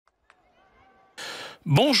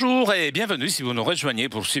Bonjour et bienvenue si vous nous rejoignez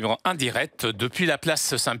pour suivre en direct depuis la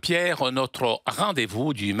place Saint-Pierre notre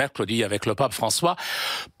rendez-vous du mercredi avec le Pape François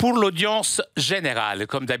pour l'audience générale.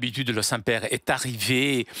 Comme d'habitude, le Saint-Père est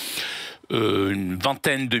arrivé une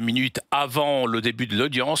vingtaine de minutes avant le début de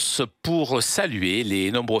l'audience pour saluer les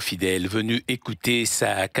nombreux fidèles venus écouter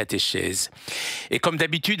sa catéchèse. Et comme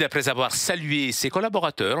d'habitude, après avoir salué ses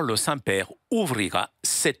collaborateurs, le Saint-Père ouvrira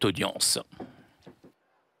cette audience.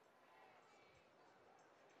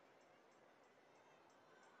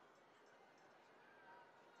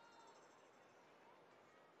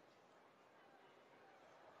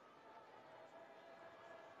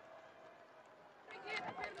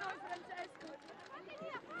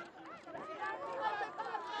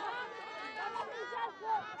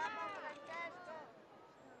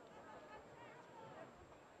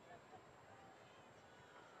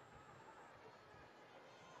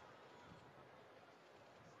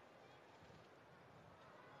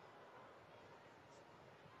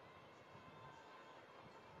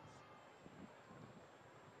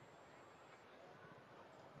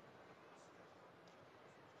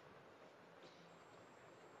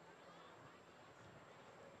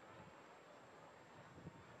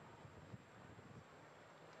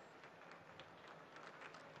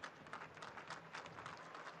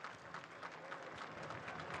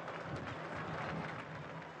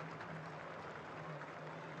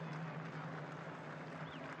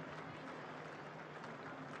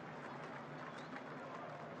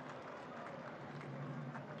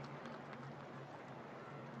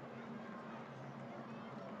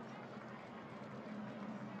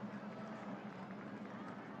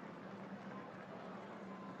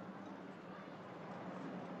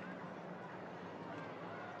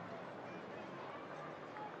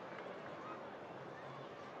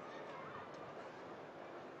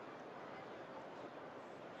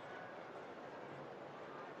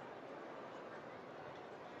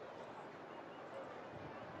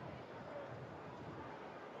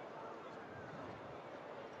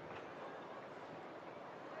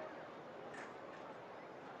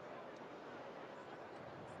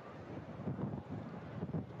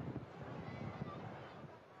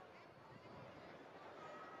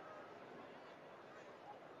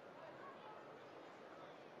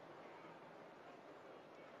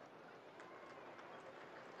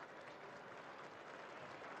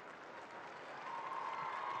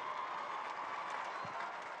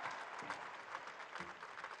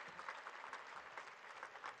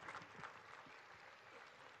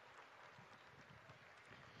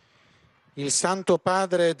 Le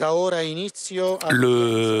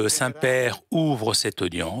Saint-Père ouvre cette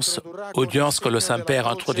audience que le Saint-Père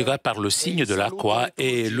introduira par le signe de la croix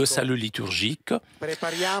et le salut liturgique.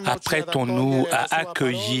 Apprêtons-nous à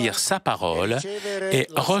accueillir sa parole et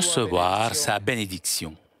recevoir sa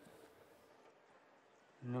bénédiction.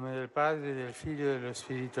 Nel nome del Padre, del Figlio e dello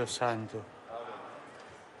Spirito Santo.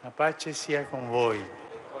 La pace sia con voi.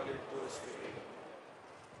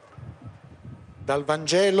 Dal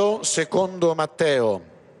Vangelo secondo Matteo.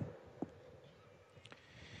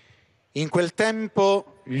 In quel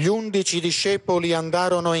tempo gli 11 discepoli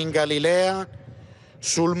andarono in Galilea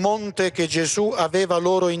sul monte che Gesù aveva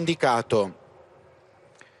loro indicato.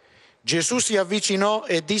 Gesù si avvicinò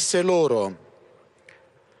e disse loro: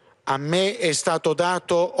 A me è stato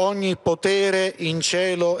dato ogni potere in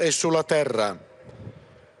cielo e sulla terra.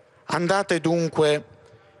 Andate dunque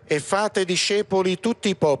e fate discepoli tutti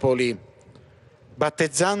i popoli,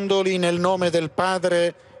 battezzandoli nel nome del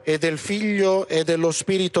Padre e del Figlio e dello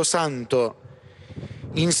Spirito Santo,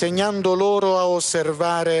 insegnando loro a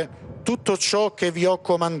osservare tutto ciò che vi ho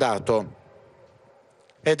comandato.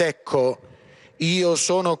 Ed ecco, io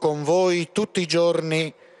sono con voi tutti i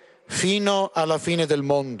giorni fino alla fine del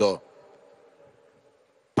mondo.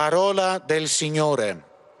 Parola del Signore.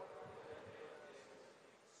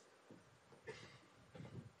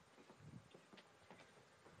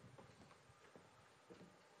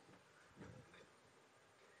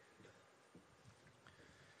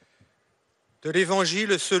 De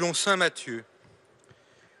l'Évangile selon saint Matthieu.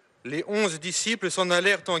 Les 11 disciples s'en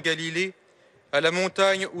allèrent en Galilée, à la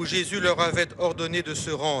montagne où Jésus leur avait ordonné de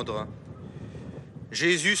se rendre.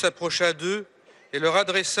 Jésus s'approcha d'eux et leur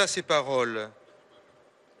adressa ces paroles.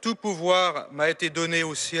 « Tout pouvoir m'a été donné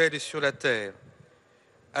au ciel et sur la terre.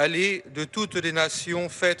 Allez de toutes les nations,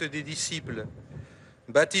 faites des disciples.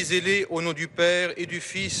 Baptisez-les au nom du Père et du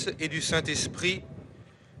Fils et du Saint-Esprit.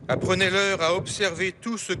 Apprenez-leur à observer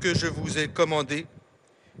tout ce que je vous ai commandé,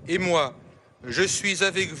 et moi, je suis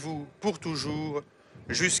avec vous pour toujours,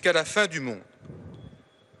 jusqu'à la fin du monde. »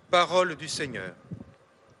 Parole du Seigneur.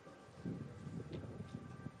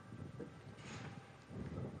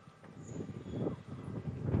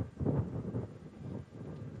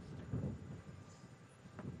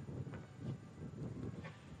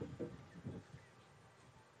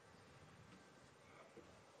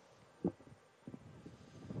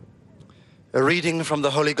 A reading from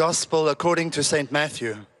the Holy Gospel according to St.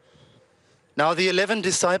 Matthew. Now the 11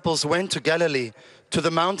 disciples went to Galilee, to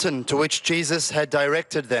the mountain to which Jesus had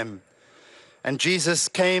directed them. And Jesus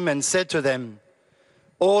came and said to them,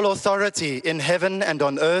 "All authority in heaven and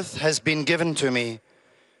on earth has been given to me.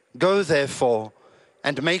 Go therefore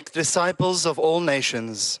and make disciples of all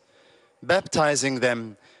nations, baptizing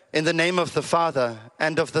them in the name of the Father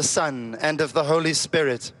and of the Son and of the Holy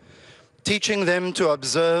Spirit, teaching them to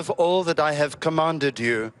observe all that I have commanded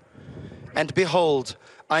you. And behold,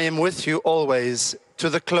 I am with you always to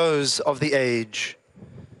the close of the age."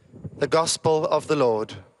 The Gospel of the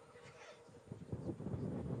Lord.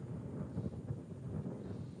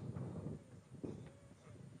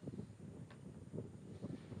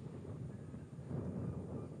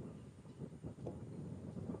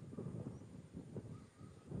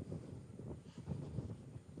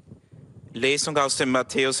 Lesung aus dem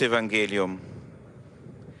Matthäusevangelium.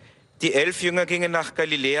 Die 11 Jünger gingen nach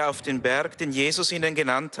Galiläa auf den Berg, den Jesus ihnen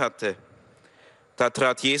genannt hatte. Da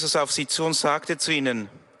trat Jesus auf sie zu und sagte zu ihnen: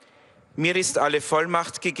 „Mir ist alle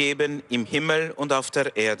Vollmacht gegeben im Himmel und auf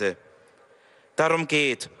der Erde. Darum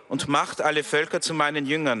geht und macht alle Völker zu meinen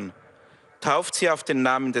Jüngern, tauft sie auf den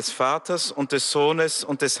Namen des Vaters und des Sohnes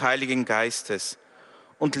und des Heiligen Geistes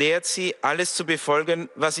und lehrt sie, alles zu befolgen,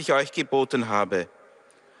 was ich euch geboten habe.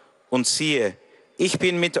 Und siehe, ich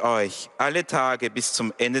bin mit euch alle Tage bis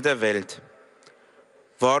zum Ende der Welt."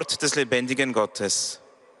 Wort des lebendigen Gottes.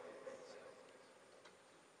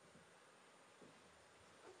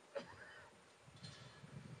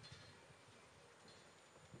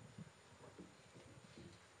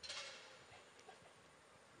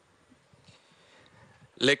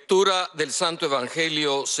 Lectura del Santo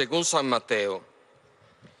Evangelio según San Mateo.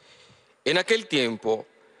 En aquel tiempo,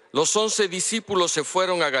 los 11 discípulos se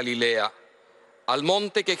fueron a Galilea, al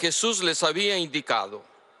monte que Jesús les había indicado.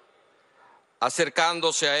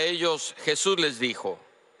 Acercándose a ellos, Jesús les dijo: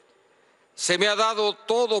 "Se me ha dado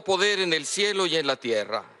todo poder en el cielo y en la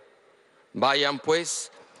tierra. Vayan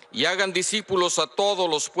pues y hagan discípulos a todos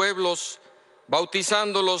los pueblos,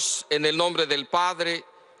 bautizándolos en el nombre del Padre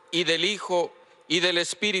y del Hijo y del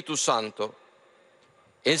Espíritu Santo,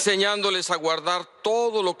 enseñándoles a guardar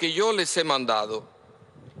todo lo que yo les he mandado.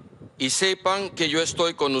 Y sepan que yo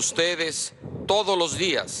estoy con ustedes todos los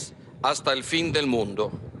días hasta el fin del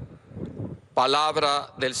mundo."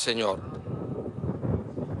 Palabra del Señor.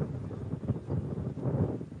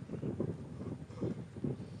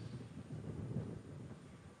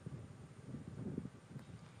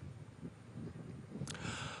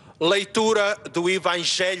 Leitura do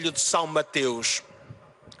Evangelho de São Mateus.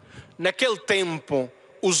 Naquele tempo,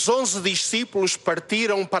 os 11 discípulos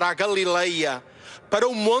partiram para a Galileia, para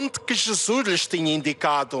o monte que Jesus lhes tinha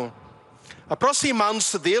indicado.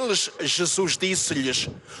 Aproximando-se deles, Jesus disse-lhes: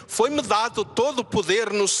 "Foi-me dado todo o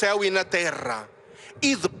poder no céu e na terra.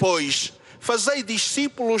 E depois, fazei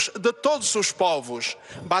discípulos de todos os povos,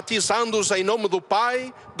 batizando-os em nome do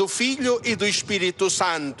Pai, do Filho e do Espírito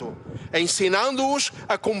Santo, ensinando-os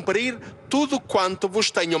a cumprir tudo quanto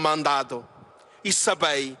vos tenho mandado. E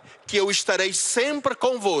sabei que eu estarei sempre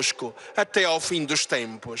convosco até ao fim dos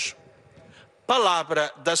tempos."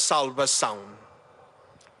 Palavra da salvação.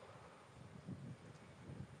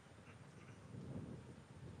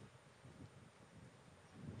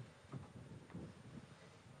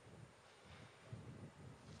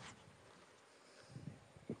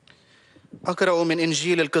 أقرأ من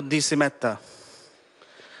إنجيل القديس متى.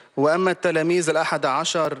 وأما التلاميذ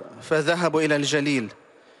ال11 فذهبوا إلى الجليل،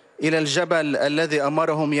 إلى الجبل الذي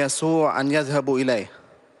أمرهم يسوع أن يذهبوا إليه.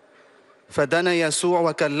 فدنا يسوع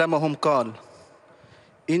وكلمهم قال: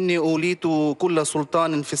 إني أوليت كل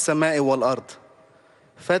سلطان في السماء والأرض.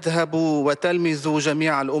 فاذهبوا وتلمذوا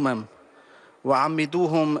جميع الأمم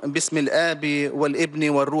وعمدوهم باسم الآب والابن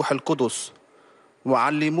والروح القدس،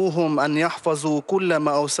 وعلموهم أن يحفظوا كل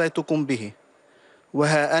ما أوصيتكم به،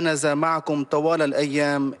 وها أنا ذا معكم طوال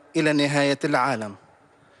الأيام إلى نهاية العالم.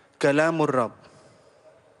 كلام الرب.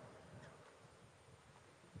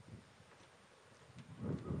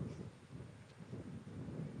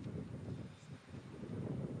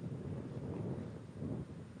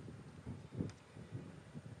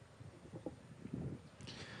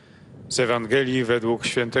 Z Ewangelii według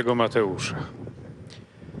świętego Mateusza.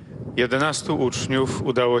 11 uczniów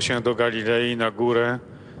udało się do Galilei na górę,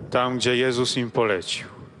 tam gdzie Jezus im polecił.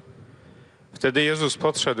 Wtedy Jezus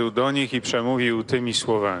podszedł do nich i przemówił tymi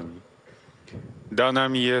słowami: Dana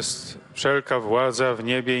mi jest wszelka władza w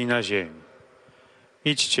niebie i na ziemi.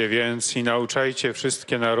 Idźcie więc i nauczajcie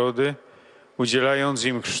wszystkie narody, udzielając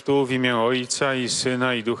im chrztu w imię Ojca i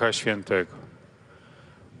Syna i Ducha Świętego.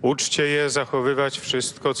 Uczcie je zachowywać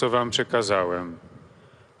wszystko, co wam przekazałem.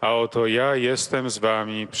 A oto ja jestem z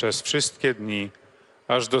wami przez wszystkie dni,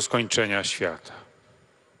 aż do skończenia świata.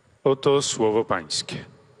 Oto słowo Pańskie.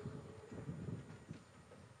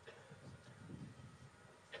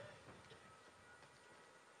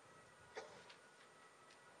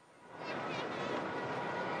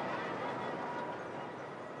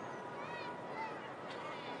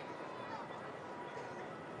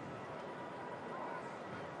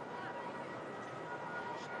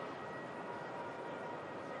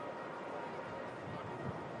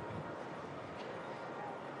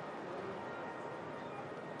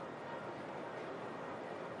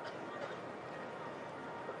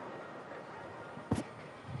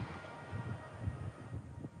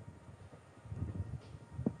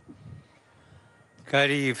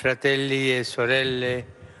 Cari fratelli e sorelle,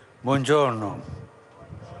 buongiorno.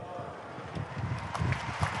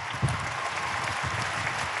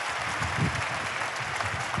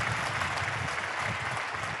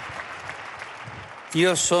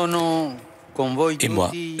 Et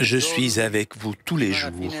moi, je suis avec vous tous les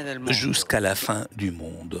jours jusqu'à la fin du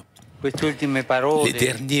monde. Les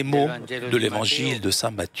derniers mots de l'évangile de Saint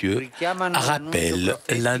Matthieu rappellent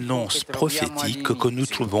l'annonce prophétique que nous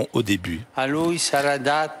trouvons au début.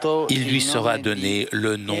 Il lui sera donné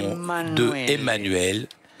le nom de Emmanuel,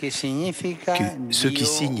 ce qui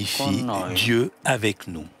signifie Dieu avec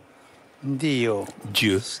nous.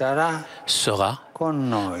 Dieu sera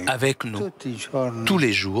avec nous tous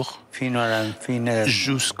les jours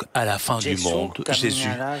jusqu'à la fin du monde.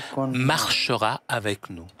 Jésus marchera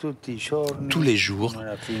avec nous tous les jours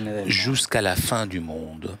jusqu'à la fin du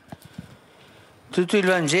monde.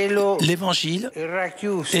 L'Évangile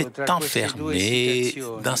est enfermé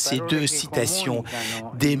dans ces deux citations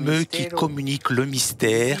des mots qui communiquent le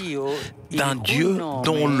mystère d'un Dieu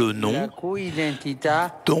dont le nom,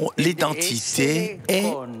 dont l'identité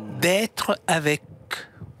est d'être avec.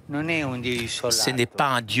 Ce n'est pas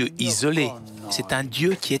un Dieu isolé, c'est un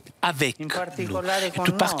Dieu qui est avec nous, et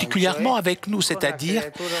tout particulièrement avec nous, c'est-à-dire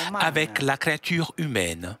avec la créature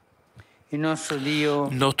humaine.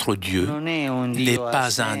 Notre Dieu n'est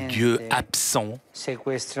pas un Dieu absent,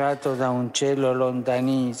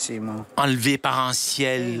 enlevé par un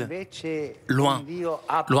ciel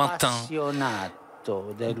lointain.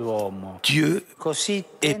 Dieu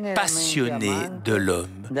est passionné de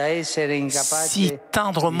l'homme, si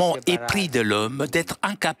tendrement épris de l'homme d'être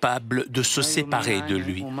incapable de se séparer de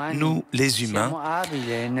lui. Nous, les humains,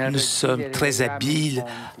 nous sommes très habiles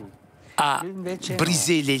à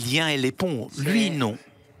briser les liens et les ponts. Lui, non.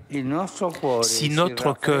 Si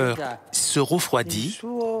notre cœur se refroidit,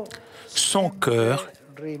 son cœur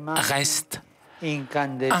reste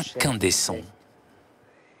incandescent.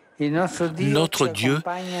 Notre Dieu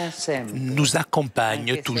nous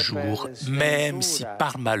accompagne toujours, même si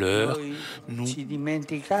par malheur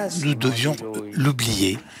nous devions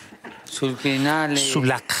l'oublier. Sous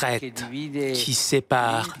la crête qui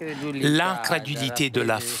sépare l'incrédulité de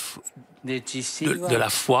la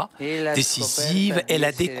foi décisive et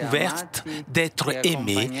la découverte d'être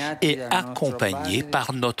aimé et accompagné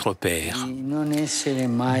par notre Père,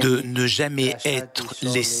 de ne jamais être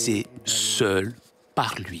laissé seul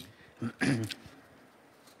par lui.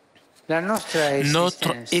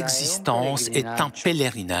 Notre existence est un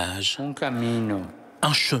pèlerinage,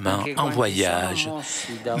 un chemin, un voyage.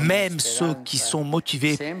 Même ceux qui sont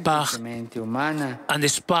motivés par un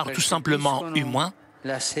espoir tout simplement humain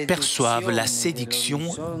perçoivent la séduction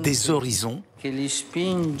des horizons qui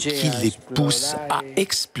les poussent à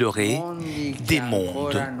explorer des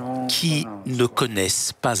mondes qui ne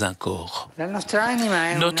connaissent pas encore.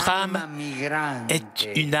 Notre âme est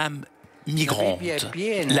une âme migrante.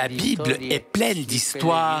 La Bible est pleine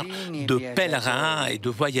d'histoires de pèlerins et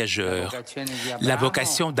de voyageurs. La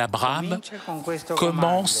vocation d'Abraham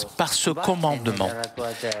commence par ce commandement: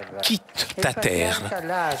 quitte ta terre.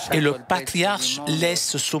 Et le patriarche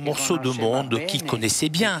laisse ce morceau de monde qu'il connaissait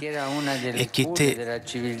bien et qui était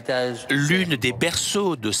l'une des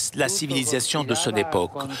berceaux de la civilisation de son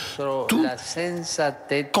époque. Tout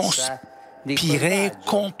conspirait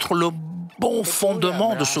contre le bon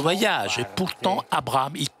fondement de ce voyage. Et pourtant,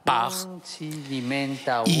 Abraham, il part.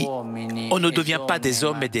 On ne devient pas des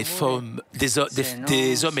hommes et des femmes, des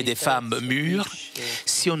hommes et des femmes mûrs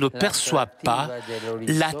si on ne perçoit pas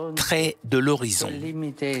l'attrait de l'horizon.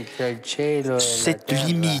 Cette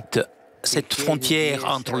limite, cette frontière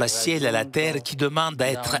entre le ciel et la terre qui demande à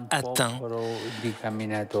être atteint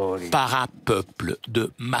par un peuple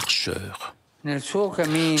de marcheurs.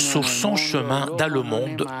 Sur son chemin dans le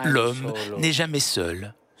monde, l'homme n'est jamais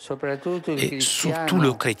seul. Et surtout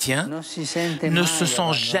le chrétien ne se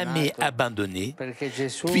sent jamais abandonné,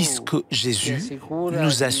 puisque Jésus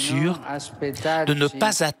nous assure de ne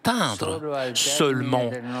pas atteindre seulement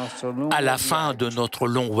à la fin de notre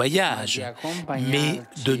long voyage, mais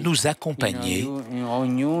de nous accompagner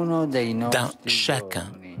dans chacun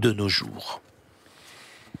de nos jours.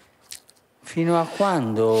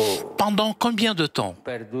 Pendant combien de temps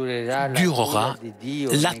durera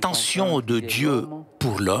l'attention de Dieu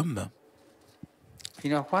pour l'homme?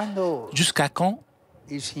 Jusqu'à quand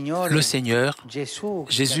le Seigneur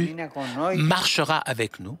Jésus marchera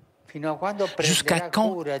avec nous? Jusqu'à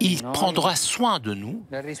quand il prendra soin de nous?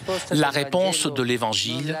 La réponse de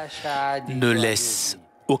l'Évangile ne laisse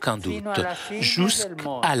aucun doute,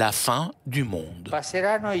 jusqu'à la fin du monde.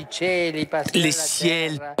 Les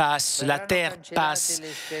ciels passent, la terre passe,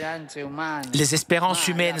 les espérances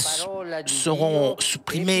humaines seront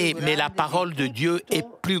supprimées, mais la parole de Dieu est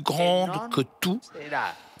plus grande que tout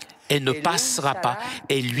et ne passera pas.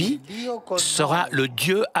 Et lui sera le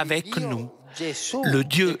Dieu avec nous. Le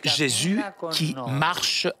Dieu Jésus qui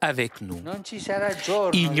marche avec nous.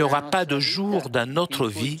 Il n'y aura pas de jour dans notre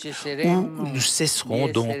vie où nous cesserons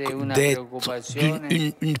donc d'être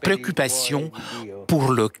une préoccupation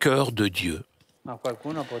pour le cœur de Dieu.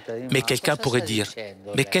 Mais quelqu'un pourrait dire,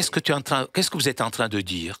 mais qu'est-ce que vous êtes en train de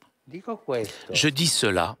dire? Je dis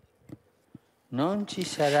cela.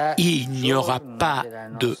 Il n'y aura pas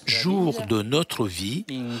de jour de notre vie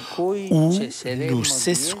où nous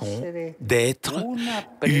cesserons d'être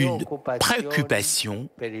une préoccupation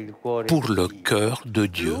pour le cœur de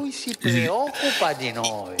Dieu.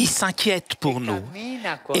 Il s'inquiète pour nous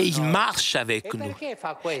et il marche avec nous.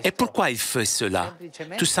 Et pourquoi il fait cela?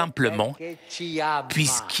 Tout simplement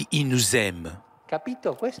puisqu'il nous aime.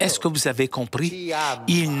 Est-ce que vous avez compris?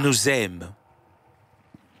 Il nous aime.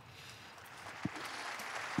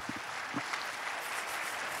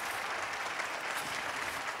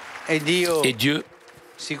 Et Dieu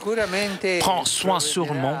prend soin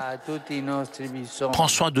prend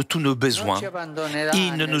soin de tous nos besoins.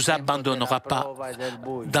 Il ne nous abandonnera pas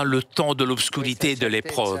dans le temps de l'obscurité et de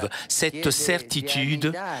l'épreuve. Cette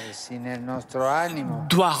certitude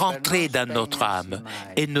doit rentrer dans notre âme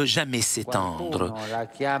et ne jamais s'étendre.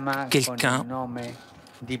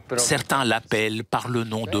 Certains l'appellent par le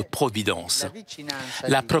nom de providence.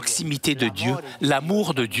 La proximité de Dieu,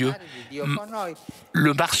 l'amour de Dieu,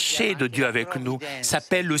 le marché de Dieu avec nous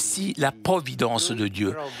s'appelle aussi la providence de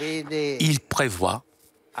Dieu. Il prévoit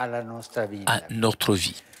à notre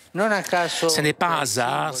vie. Ce n'est pas un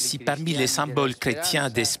hasard si parmi les symboles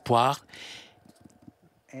chrétiens d'espoir,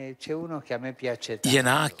 il y en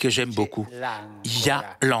a un que j'aime beaucoup. Il y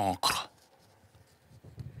a l'encre.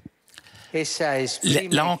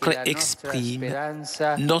 L'encre exprime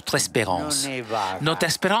notre espérance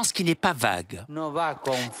qui n'est pas vague,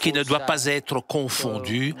 qui ne doit pas être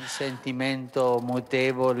confondue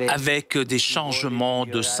avec des changements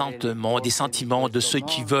de sentiments, des sentiments de ceux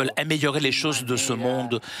qui veulent améliorer les choses de ce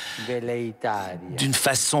monde d'une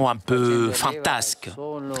façon un peu fantasque,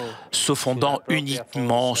 se fondant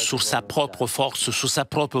uniquement sur sa propre force, sur sa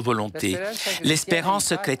propre volonté.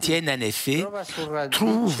 L'espérance chrétienne, en effet,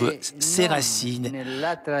 trouve ses racines,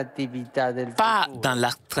 pas dans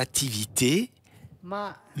l'attractivité,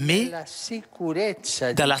 mais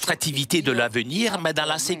dans l'attractivité de l'avenir, mais dans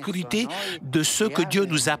la sécurité de ce que Dieu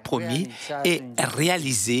nous a promis et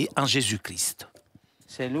réalisé en Jésus-Christ.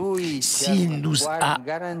 S'il nous a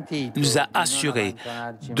assuré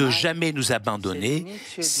de jamais nous abandonner,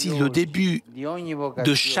 si le début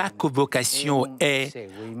de chaque vocation est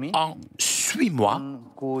en suis-moi,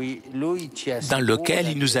 dans lequel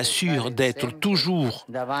il nous assure d'être toujours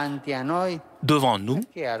devant nous,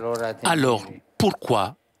 alors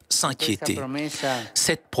pourquoi s'inquiéter?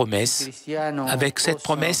 Cette promesse, avec cette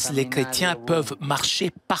promesse, les chrétiens peuvent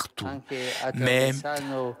marcher partout, même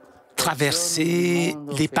traverser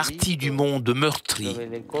les parties du monde meurtries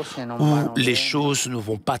où les choses ne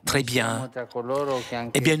vont pas très bien.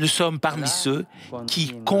 Eh bien, nous sommes parmi ceux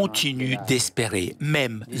qui continuent d'espérer,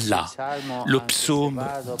 même là. Le psaume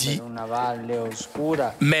dit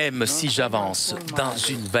 « Même si j'avance dans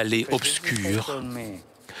une vallée obscure,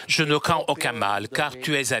 je ne crains aucun mal, car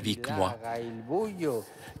tu es avec moi. »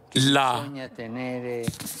 Là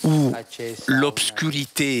où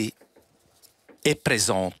l'obscurité est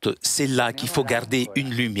présente, c'est là qu'il faut garder une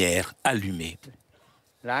lumière allumée.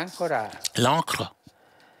 L'encre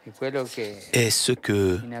est ce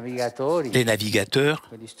que les navigateurs,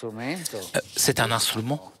 c'est un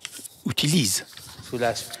instrument, utilisent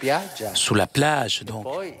sous la plage. Donc.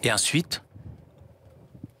 Et ensuite,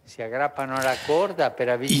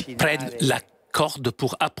 ils prennent la corde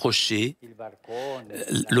pour approcher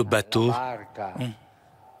le bateau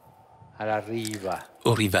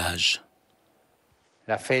au rivage.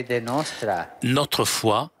 Notre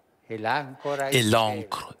foi est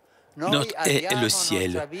l'ancre, est le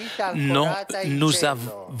ciel. Non, nous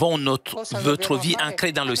avons votre vie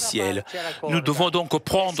ancrée dans le ciel. Nous devons donc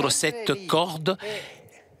prendre cette corde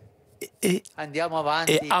et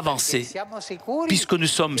avancer, puisque nous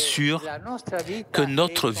sommes sûrs que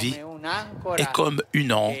notre vie est comme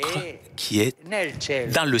une ancre qui est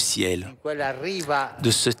dans le ciel,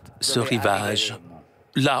 de ce rivage,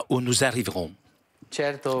 là où nous arriverons.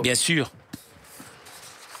 Bien sûr,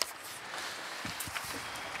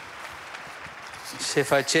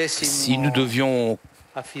 si nous devions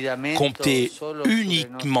compter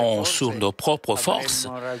uniquement sur nos propres forces,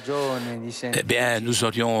 eh bien, nous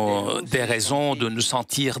aurions des raisons de nous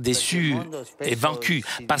sentir déçus et vaincus,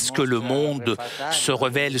 parce que le monde se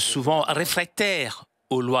révèle souvent réfractaire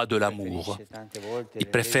aux lois de l'amour. Il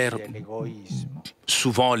préfère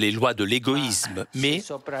souvent les lois de l'égoïsme, mais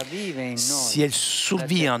si elle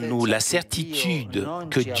survit en nous la certitude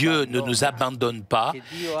que Dieu ne nous abandonne pas,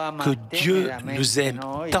 que Dieu nous aime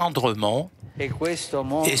tendrement,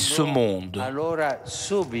 et ce monde,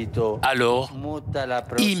 alors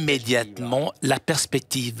immédiatement la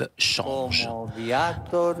perspective change.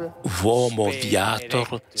 Vomo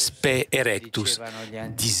viator spe erectus,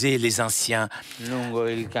 disaient les anciens.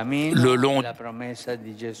 Le long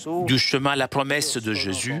du chemin, la promesse de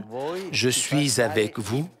Jésus, je suis avec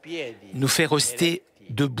vous, nous fait rester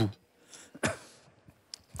debout,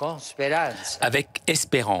 avec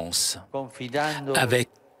espérance, avec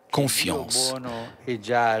confiance,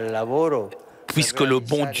 puisque le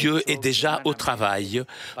bon Dieu est déjà au travail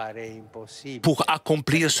pour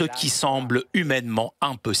accomplir ce qui semble humainement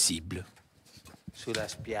impossible.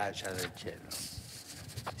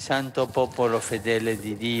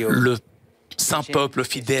 Le saint peuple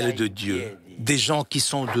fidèle de Dieu, des gens qui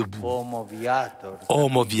sont debout.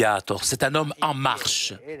 Homo viator, c'est un homme en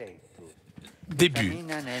marche. Début.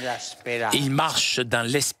 Il marche dans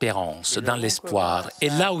l'espérance, dans l'espoir. Et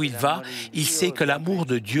là où il va, il sait que l'amour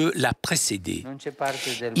de Dieu l'a précédé.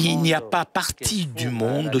 Il n'y a pas partie du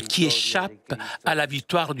monde qui échappe à la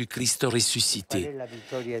victoire du Christ ressuscité.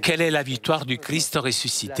 Quelle est la victoire du Christ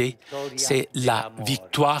ressuscité? C'est la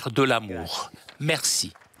victoire de l'amour.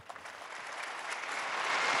 Merci.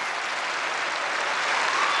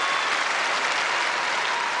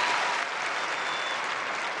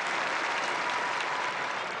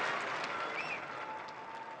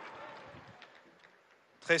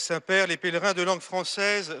 Très Saint-Père, les pèlerins de langue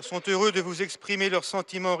française sont heureux de vous exprimer leurs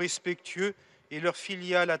sentiments respectueux et leur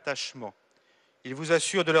filial attachement. Ils vous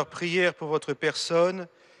assurent de leur prière pour votre personne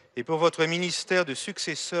et pour votre ministère de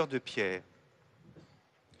successeur de Pierre.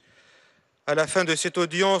 À la fin de cette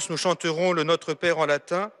audience, nous chanterons le Notre Père en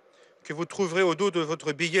latin que vous trouverez au dos de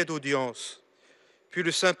votre billet d'audience. Puis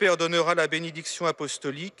le Saint-Père donnera la bénédiction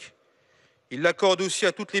apostolique. Il l'accorde aussi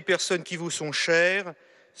à toutes les personnes qui vous sont chères,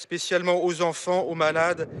 spécialement aux enfants, aux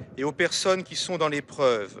malades et aux personnes qui sont dans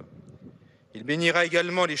l'épreuve. Il bénira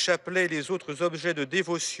également les chapelets et les autres objets de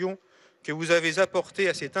dévotion que vous avez apportés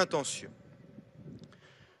à cette intention.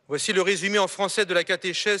 Voici le résumé en français de la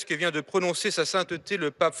catéchèse que vient de prononcer sa sainteté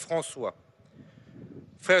le Pape François.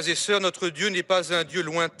 Frères et sœurs, notre Dieu n'est pas un Dieu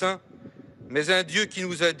lointain, mais un Dieu qui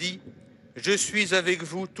nous a dit « Je suis avec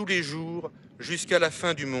vous tous les jours jusqu'à la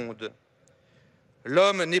fin du monde ».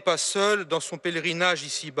 L'homme n'est pas seul dans son pèlerinage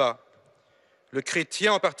ici-bas. Le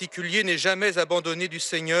chrétien en particulier n'est jamais abandonné du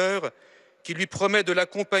Seigneur qui lui promet de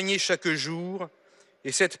l'accompagner chaque jour,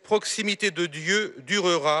 et cette proximité de Dieu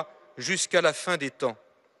durera jusqu'à la fin des temps.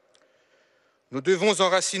 Nous devons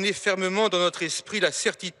enraciner fermement dans notre esprit la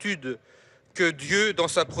certitude que Dieu, dans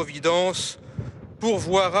sa providence,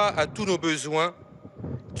 pourvoira à tous nos besoins,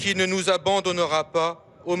 qu'il ne nous abandonnera pas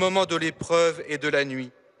au moment de l'épreuve et de la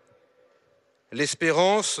nuit.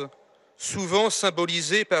 L'espérance, souvent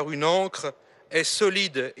symbolisée par une ancre, est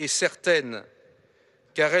solide et certaine,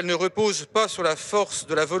 car elle ne repose pas sur la force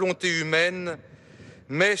de la volonté humaine,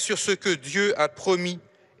 mais sur ce que Dieu a promis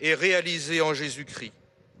et réalisé en Jésus-Christ.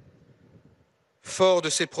 Forts de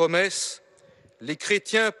ces promesses, les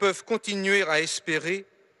chrétiens peuvent continuer à espérer,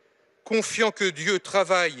 confiant que Dieu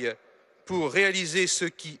travaille pour réaliser ce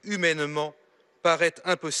qui, humainement, paraît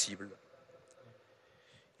impossible.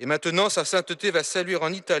 Et maintenant, sa sainteté va saluer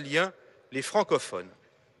en italien les francophones.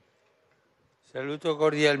 Saluto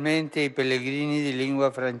cordialmente i pellegrini di lingua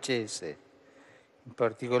francese, in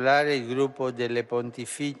particolare il gruppo delle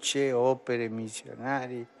pontificie opere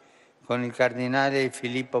missionari con il cardinale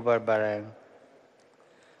Filippo Barbarin,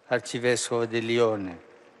 arcivescovo di Lione,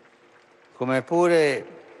 come pure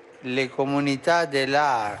le comunità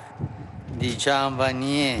dell'art di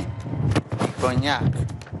jamais, di Cognac,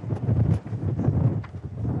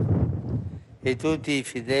 e tutti i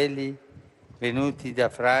fedeli venuti da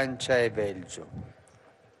Francia e Belgio.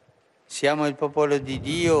 Siamo il popolo di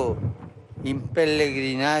Dio in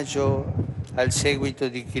pellegrinaggio al seguito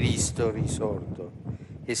di Cristo risorto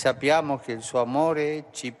e sappiamo che il suo amore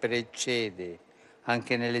ci precede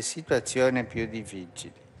anche nelle situazioni più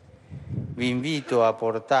difficili. Vi invito a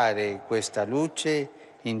portare questa luce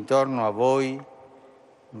intorno a voi.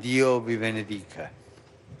 Dio vi benedica.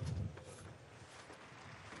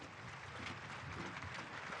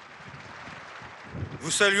 Vous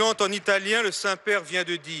saluant en italien, le Saint-Père vient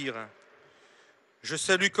de dire « Je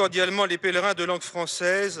salue cordialement les pèlerins de langue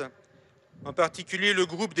française, en particulier le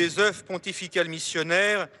groupe des œuvres pontificales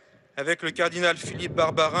missionnaires avec le cardinal Philippe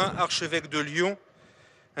Barbarin, archevêque de Lyon,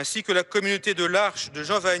 ainsi que la communauté de l'Arche de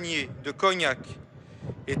Jean Vanier, de Cognac,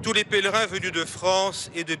 et tous les pèlerins venus de France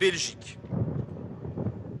et de Belgique.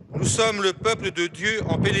 Nous sommes le peuple de Dieu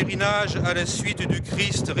en pèlerinage à la suite du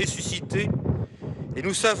Christ ressuscité, et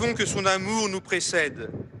nous savons que son amour nous précède,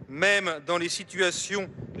 même dans les situations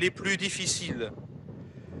les plus difficiles.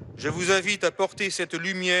 Je vous invite à porter cette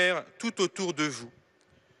lumière tout autour de vous.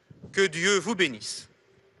 Que Dieu vous bénisse.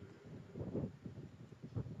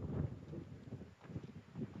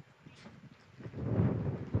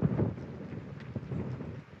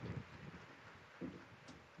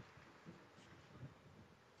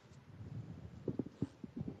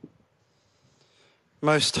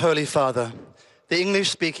 Most Holy Father, the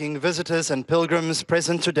English-speaking visitors and pilgrims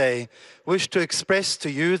present today wish to express to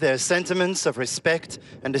you their sentiments of respect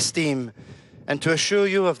and esteem, and to assure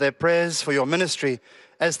you of their prayers for your ministry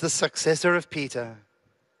as the successor of Peter.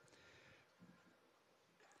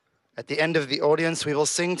 At the end of the audience, we will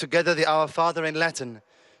sing together the Our Father in Latin.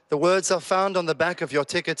 The words are found on the back of your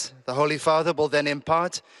ticket. The Holy Father will then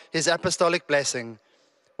impart his apostolic blessing,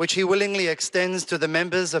 which he willingly extends to the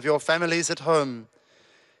members of your families at home.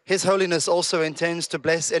 His Holiness also intends to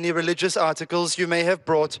bless any religious articles you may have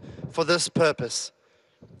brought for this purpose.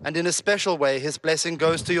 And in a special way, his blessing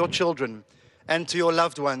goes to your children and to your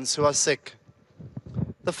loved ones who are sick.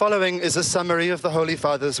 The following is a summary of the Holy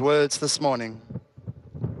Father's words this morning.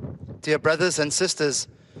 Dear brothers and sisters,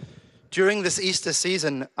 during this Easter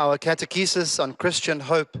season, our catechesis on Christian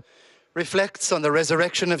hope reflects on the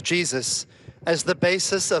resurrection of Jesus as the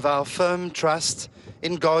basis of our firm trust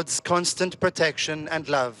in God's constant protection and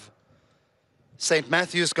love. St.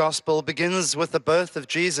 Matthew's Gospel begins with the birth of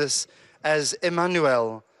Jesus as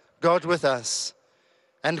Emmanuel, God with us,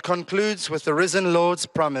 and concludes with the risen Lord's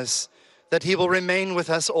promise that he will remain with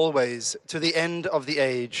us always to the end of the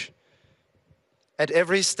age. At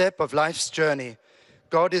every step of life's journey,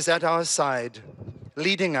 God is at our side,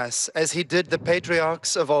 leading us as he did the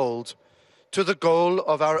patriarchs of old, to the goal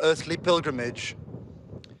of our earthly pilgrimage.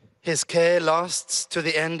 His care lasts to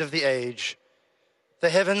the end of the age.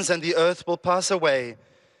 The heavens and the earth will pass away,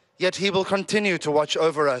 yet he will continue to watch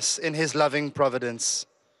over us in his loving providence.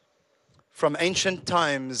 From ancient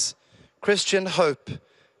times, Christian hope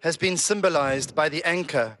has been symbolized by the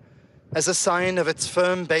anchor as a sign of its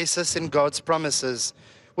firm basis in God's promises,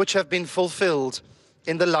 which have been fulfilled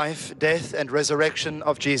in the life, death, and resurrection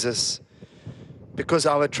of Jesus. Because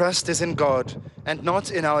our trust is in God and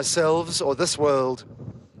not in ourselves or this world,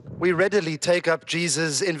 we readily take up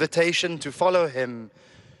Jesus' invitation to follow him,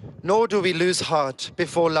 nor do we lose heart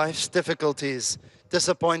before life's difficulties,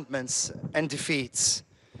 disappointments, and defeats.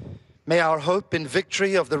 May our hope in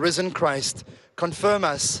victory of the risen Christ confirm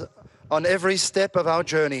us on every step of our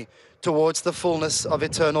journey towards the fullness of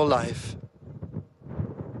eternal life.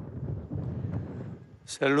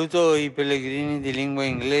 Saluto i pellegrini di lingua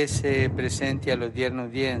inglese presenti all'odierna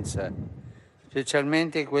udienza,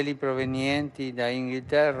 specialmente quelli provenienti da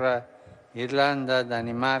Inghilterra, Irlanda,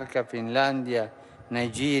 Danimarca, Finlandia,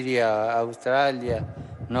 Nigeria, Australia,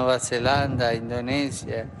 Nuova Zelanda,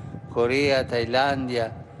 Indonesia, Corea,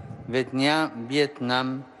 Thailandia,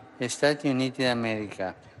 Vietnam e Stati Uniti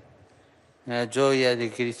d'America. Nella gioia di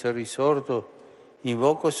Cristo risorto,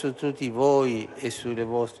 invoco su tutti voi e sulle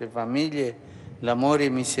vostre famiglie l'amore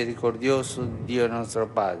misericordioso di Dio nostro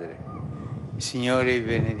Padre. Il Signore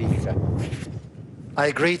vi benedica.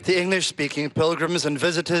 I greet the English-speaking pilgrims and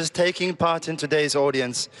visitors taking part in today's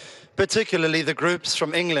audience, particularly the groups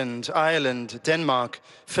from England, Ireland, Denmark,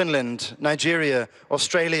 Finland, Nigeria,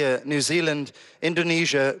 Australia, New Zealand,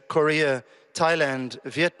 Indonesia, Korea, Thailand,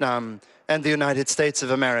 Vietnam, and the United States of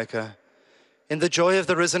America. In the joy of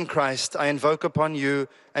the risen Christ, I invoke upon you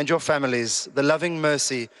and your families the loving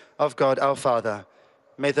mercy of God our Father.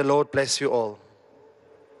 May the Lord bless you all.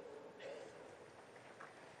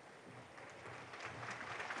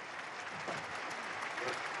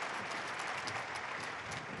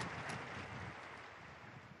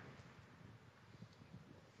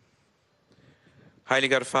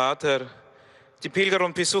 Heiliger Vater, die Pilger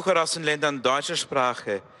und Besucher aus den Ländern deutscher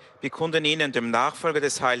Sprache bekunden Ihnen, dem Nachfolger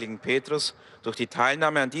des heiligen Petrus, durch die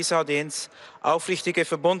Teilnahme an dieser Audienz aufrichtige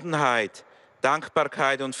Verbundenheit,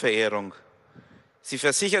 Dankbarkeit und Verehrung. Sie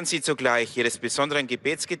versichern Sie zugleich Ihres besonderen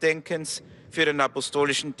Gebetsgedenkens für Ihren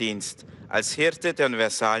apostolischen Dienst als Hirte der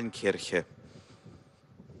universalen Kirche.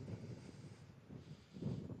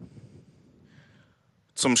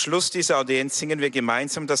 Zum Schluss dieser Audienz singen wir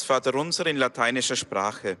gemeinsam das Vaterunser in lateinischer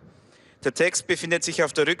Sprache. Der Text befindet sich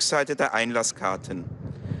auf der Rückseite der Einlasskarten.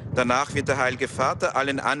 Danach wird der Heilige Vater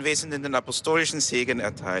allen Anwesenden den apostolischen Segen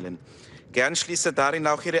erteilen. Gern schließt er darin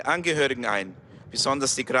auch ihre Angehörigen ein,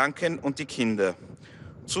 besonders die Kranken und die Kinder.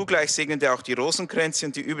 Zugleich segnet er auch die Rosenkränze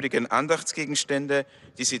und die übrigen Andachtsgegenstände,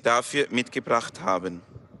 die sie dafür mitgebracht haben.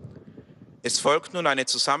 Es folgt nun eine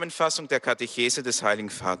Zusammenfassung der Katechese des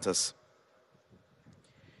Heiligen Vaters.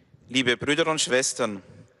 Liebe Brüder und Schwestern,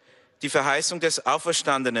 die Verheißung des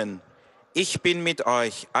Auferstandenen, ich bin mit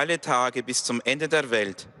euch alle Tage bis zum Ende der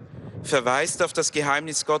Welt, verweist auf das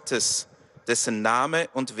Geheimnis Gottes, dessen Name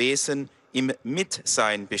und Wesen im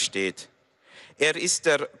Mitsein besteht. Er ist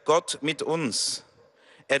der Gott mit uns.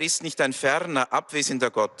 Er ist nicht ein ferner, abwesender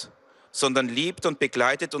Gott, sondern liebt und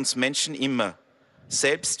begleitet uns Menschen immer,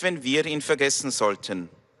 selbst wenn wir ihn vergessen sollten.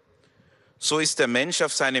 So ist der Mensch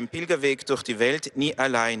auf seinem Pilgerweg durch die Welt nie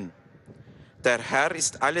allein. Der Herr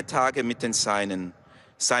ist alle Tage mit den Seinen.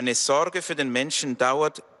 Seine Sorge für den Menschen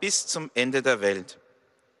dauert bis zum Ende der Welt.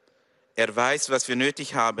 Er weiß, was wir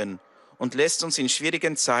nötig haben und lässt uns in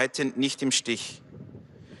schwierigen Zeiten nicht im Stich.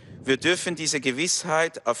 Wir dürfen diese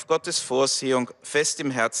Gewissheit auf Gottes Vorsehung fest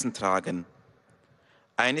im Herzen tragen.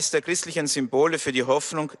 Eines der christlichen Symbole für die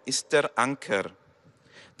Hoffnung ist der Anker.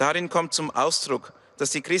 Darin kommt zum Ausdruck,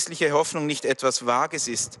 dass die christliche Hoffnung nicht etwas Vages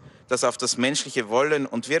ist, das auf das menschliche Wollen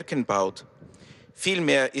und Wirken baut.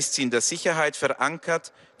 Vielmehr ist sie in der Sicherheit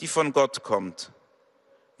verankert, die von Gott kommt.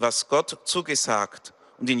 Was Gott zugesagt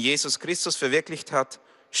und in Jesus Christus verwirklicht hat,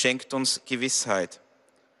 schenkt uns Gewissheit.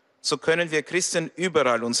 So können wir Christen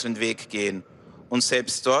überall unseren Weg gehen und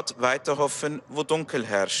selbst dort weiter hoffen, wo Dunkel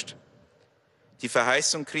herrscht. Die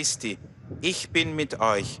Verheißung Christi, ich bin mit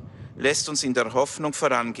euch, lässt uns in der Hoffnung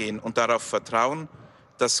vorangehen und darauf vertrauen,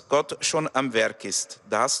 dass Gott schon am Werk ist,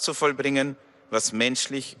 das zu vollbringen, was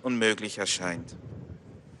menschlich unmöglich erscheint.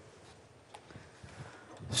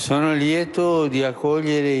 Sono lieto di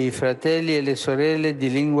accogliere I fratelli e le sorelle di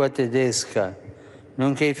lingua tedesca,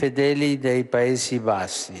 nonché I fedeli dei Paesi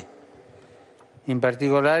Bassi. In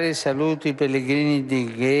particolare saluto I pellegrini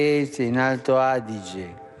di Geest in Alto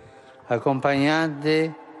Adige,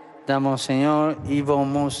 accompagnati da Monsignor Ivo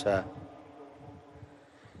Musa,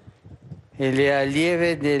 e le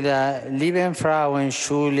allieve della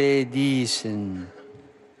Liebenfrauenschule Diesen.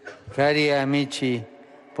 Cari amici,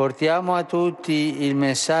 portiamo a tutti il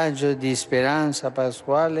messaggio di speranza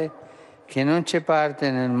pasquale che non c'è parte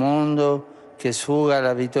nel mondo che sfugga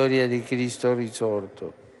alla vittoria di Cristo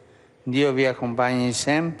risorto. Dio vi accompagni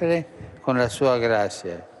sempre con la sua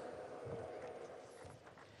grazia.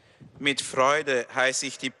 Mit Freude heiße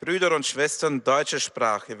ich die Brüder und Schwestern deutscher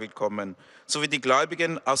Sprache willkommen, sowie die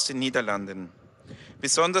Gläubigen aus den Niederlanden.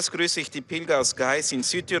 Besonders grüße ich die Pilger aus Geis in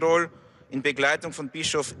Südtirol in Begleitung von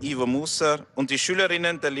Bischof Ivo Musa und die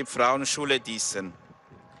Schülerinnen der Liebfrauenschule Diesen.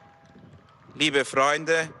 Liebe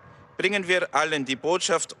Freunde, bringen wir allen die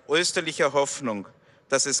Botschaft österlicher Hoffnung,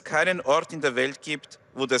 dass es keinen Ort in der Welt gibt,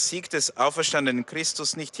 wo der Sieg des auferstandenen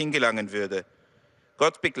Christus nicht hingelangen würde.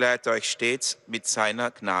 Gott begleite euch stets mit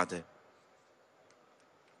seiner Gnade.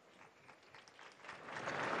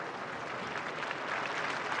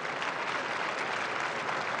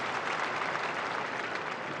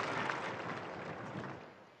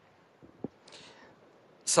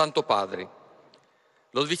 Santo Padre,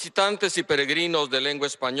 los visitantes y peregrinos de lengua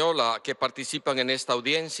española que participan en esta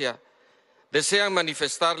audiencia desean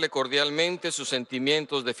manifestarle cordialmente sus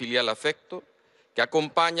sentimientos de filial afecto que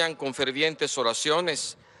acompañan con fervientes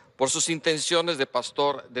oraciones por sus intenciones de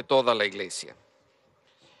pastor de toda la Iglesia.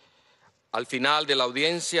 Al final de la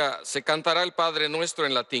audiencia se cantará el Padre Nuestro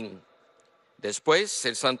en latín. Después,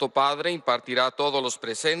 el Santo Padre impartirá a todos los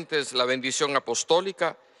presentes la bendición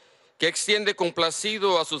apostólica que extiende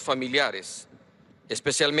complacido a sus familiares,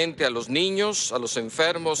 especialmente a los niños, a los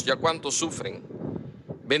enfermos y a cuantos sufren.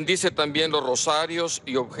 Bendice también los rosarios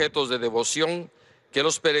y objetos de devoción que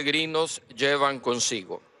los peregrinos llevan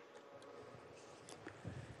consigo.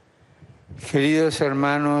 Queridos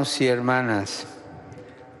hermanos y hermanas,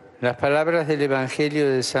 las palabras del Evangelio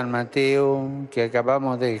de San Mateo que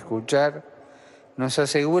acabamos de escuchar nos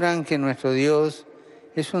aseguran que nuestro Dios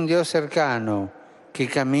es un Dios cercano que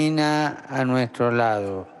camina a nuestro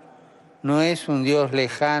lado. no es un Dios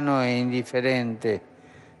lejano e indiferente,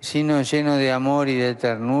 sino lleno de amor y de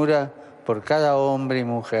ternura por cada hombre y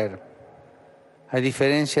mujer. A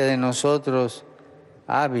diferencia de nosotros,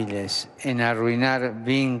 hábiles en arruinar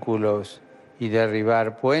vínculos y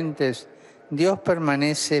derribar puentes, Dios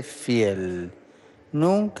permanece fiel.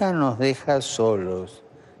 Nunca nos deja solos,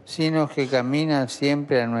 sino que camina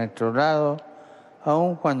siempre a nuestro lado,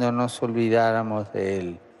 aun cuando nos olvidáramos de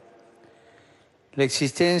Él. La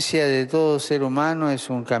existencia de todo ser humano es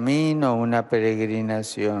un camino, una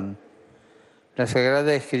peregrinación. La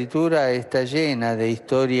Sagrada Escritura está llena de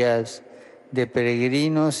historias de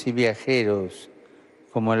peregrinos y viajeros,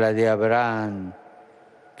 como la de Abraham,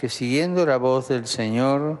 que siguiendo la voz del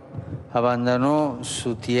Señor, abandonó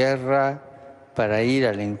su tierra para ir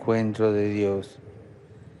al encuentro de Dios.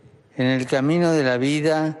 En el camino de la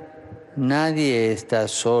vida nadie está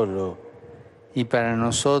solo, y para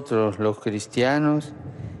nosotros los cristianos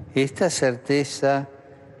esta certeza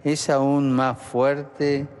es aún más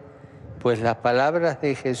fuerte, pues las palabras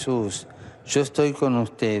de Jesús, yo estoy con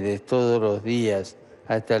ustedes todos los días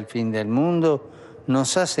hasta el fin del mundo,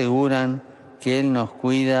 nos aseguran que Él nos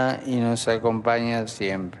cuida y nos acompaña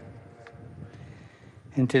siempre.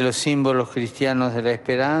 Entre los símbolos cristianos de la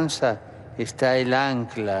esperanza está el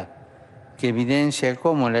ancla, que evidencia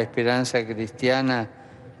cómo la esperanza cristiana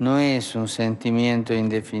no es un sentimiento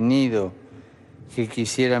indefinido que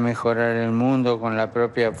quisiera mejorar el mundo con la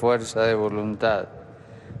propia fuerza de voluntad,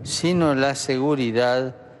 sino la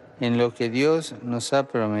seguridad en lo que Dios nos ha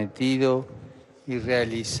prometido y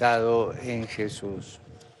realizado en Jesús.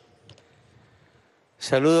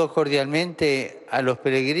 Saludo cordialmente a los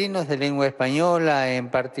peregrinos de lengua española, en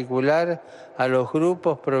particular a los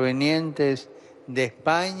grupos provenientes de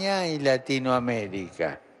España y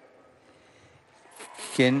Latinoamérica,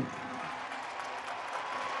 que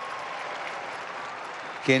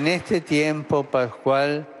en este tiempo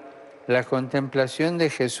pascual la contemplación de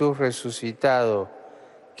Jesús resucitado,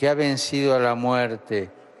 que ha vencido a la muerte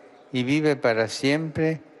y vive para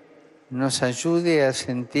siempre, nos ayude a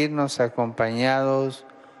sentirnos acompañados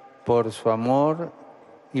por su amor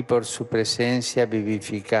y por su presencia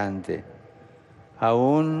vivificante,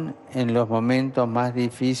 aún en los momentos más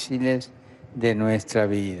difíciles de nuestra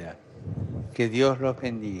vida. Que Dios los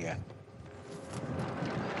bendiga.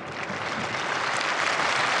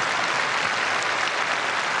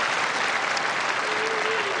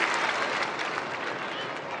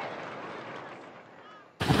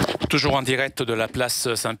 Toujours en direct de la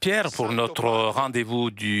place Saint-Pierre pour notre rendez-vous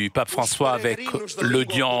du Pape François avec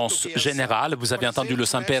l'audience générale. Vous avez entendu le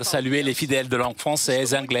Saint-Père saluer les fidèles de langue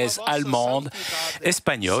française, anglaise, allemande,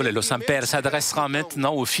 espagnole. Et le Saint-Père s'adressera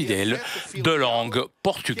maintenant aux fidèles de langue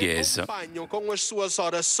portugaise. Com as suas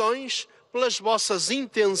orações pelas vossas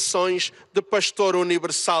intenções de pastor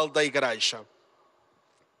universal da Igreja.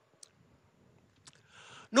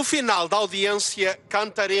 No final da audiência,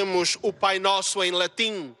 cantaremos o Pai Nosso em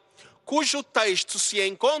latim, cujo texto se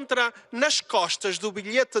encontra nas costas do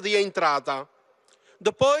bilhete de entrada.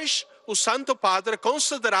 Depois, o Santo Padre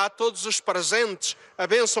concederá a todos os presentes a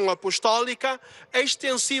bênção apostólica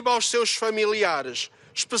extensiva aos seus familiares,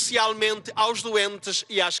 especialmente aos doentes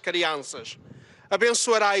e às crianças.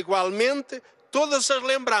 Abençoará igualmente todas as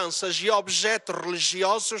lembranças e objetos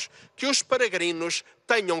religiosos que os peregrinos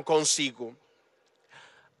tenham consigo.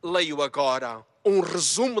 Leio agora um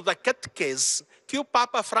resumo da catequese que o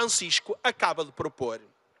Papa Francisco acaba de propor.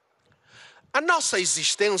 A nossa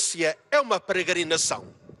existência é uma peregrinação.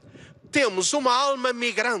 Temos uma alma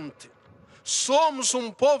migrante. Somos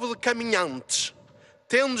um povo de caminhantes.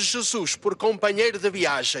 Tendo Jesus por companheiro de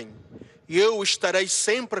viagem, eu estarei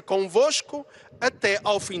sempre convosco até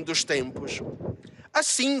ao fim dos tempos.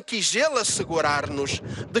 Assim quis ele assegurar-nos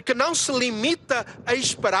de que não se limita a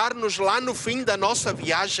esperar-nos lá no fim da nossa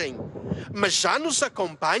viagem, mas já nos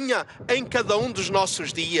acompanha em cada um dos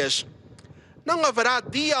nossos dias. Não haverá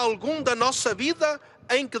dia algum da nossa vida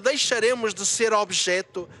em que deixaremos de ser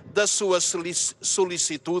objeto da sua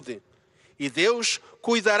solicitude. E Deus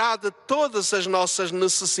cuidará de todas as nossas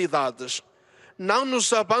necessidades. Não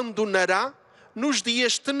nos abandonará nos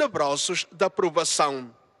dias tenebrosos da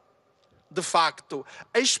provação. De facto,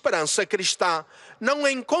 a esperança cristã não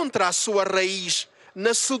encontra a sua raiz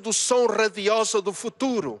na sedução radiosa do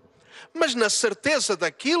futuro, mas na certeza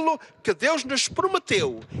daquilo que Deus nos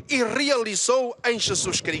prometeu e realizou em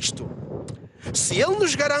Jesus Cristo. Se Ele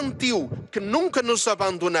nos garantiu que nunca nos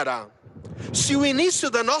abandonará, se o início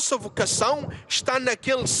da nossa vocação está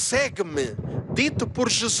naquele segue-me, dito por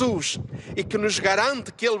Jesus, e que nos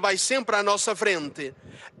garante que Ele vai sempre à nossa frente,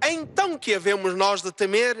 então que havemos nós de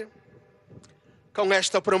temer? Com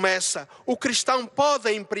esta promessa, o cristão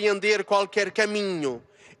pode empreender qualquer caminho,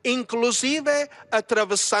 inclusive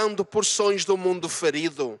atravessando porções do mundo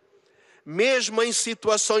ferido. Mesmo em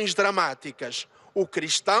situações dramáticas, o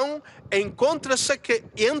cristão encontra-se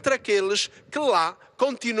entre aqueles que lá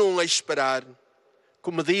continuam a esperar.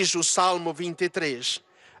 Como diz o Salmo 23,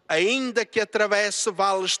 ainda que atravesse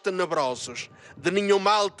vales tenebrosos, de nenhum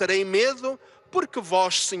mal terei medo, porque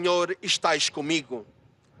vós, Senhor, estáis comigo.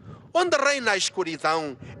 Onde reina a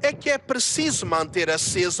escuridão, é que é preciso manter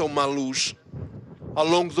acesa uma luz. Ao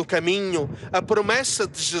longo do caminho, a promessa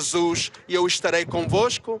de Jesus, eu estarei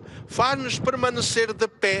convosco, faz-nos permanecer de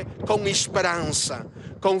pé com esperança,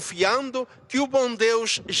 confiando que o bom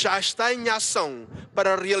Deus já está em ação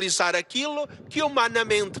para realizar aquilo que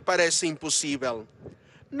humanamente parece impossível.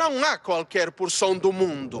 Não há qualquer porção do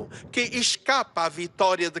mundo que escapa à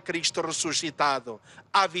vitória de Cristo ressuscitado,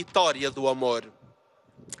 à vitória do amor.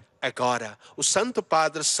 Agora, o Santo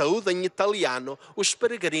Padre saúda em italiano os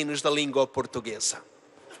peregrinos da língua portuguesa.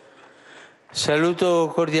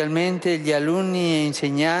 Saluto cordialmente gli alunni e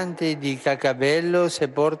insegnanti di Cacabello e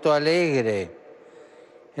Porto Alegre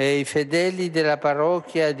e i fedeli della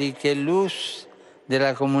parrocchia di Chellus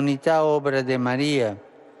della comunità Obra de Maria.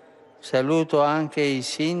 Saluto anche i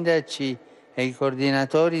sindaci e i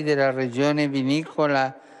coordinatori della regione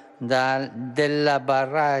vinicola della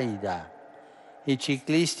Barraida, i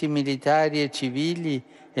ciclisti militari e civili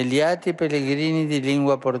e gli altri pellegrini di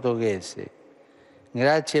lingua portoghese.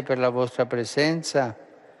 Grazie per la vostra presenza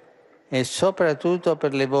e soprattutto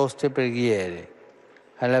per le vostre preghiere.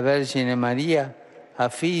 Alla Vergine Maria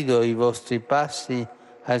affido i vostri passi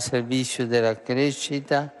al servizio della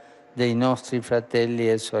crescita dei nostri fratelli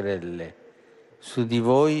e sorelle. Su di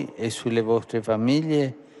voi e sulle vostre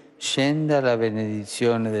famiglie scenda la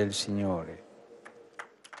benedizione del Signore.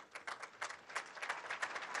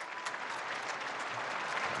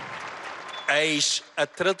 Eis a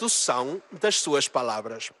tradução das suas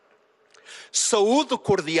palavras. Saúdo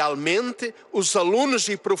cordialmente os alunos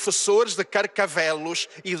e professores de Carcavelos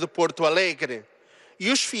e de Porto Alegre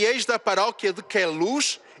e os fiéis da paróquia de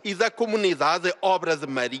Queluz e da comunidade Obra de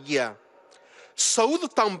Maria. Saúdo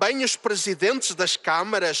também os presidentes das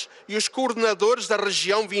câmaras e os coordenadores da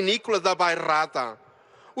região vinícola da Bairrada,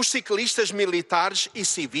 os ciclistas militares e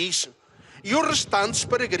civis e os restantes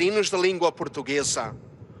peregrinos da língua portuguesa.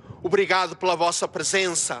 Obrigado pela vossa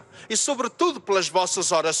presença e, sobretudo, pelas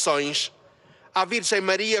vossas orações. A Virgem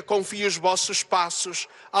Maria confia os vossos passos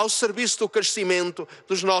ao serviço do crescimento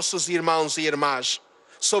dos nossos irmãos e irmãs.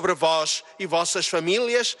 Sobre vós e vossas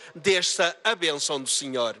famílias, desça a bênção do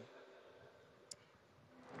Senhor.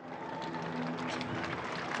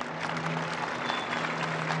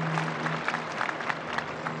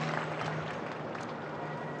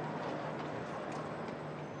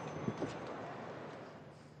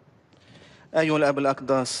 أيها الأب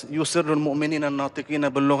الأقدس، يسر المؤمنين الناطقين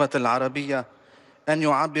باللغة العربية أن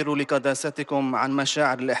يعبروا لقداستكم عن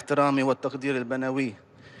مشاعر الاحترام والتقدير البنوي،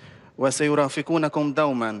 وسيرافقونكم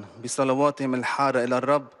دوما بصلواتهم الحارة إلى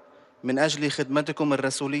الرب من أجل خدمتكم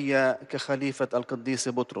الرسولية كخليفة القديس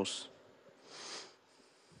بطرس.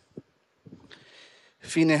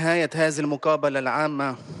 في نهاية هذه المقابلة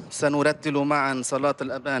العامة سنرتل معا صلاة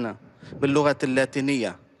الأبانة باللغة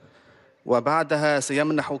اللاتينية، وبعدها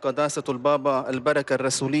سيمنح قداسة البابا البركة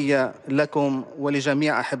الرسولية لكم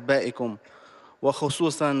ولجميع أحبائكم،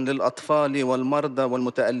 وخصوصا للأطفال والمرضى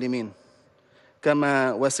والمتألمين،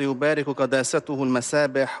 كما وسيبارك قداسته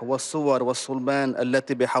المسابح والصور والصلبان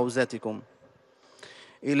التي بحوزاتكم.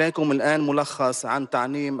 إليكم الآن ملخص عن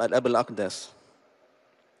تعليم الأب الأقدس.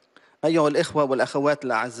 أيها الإخوة والأخوات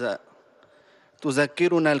الأعزاء،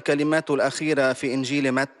 تذكرنا الكلمات الأخيرة في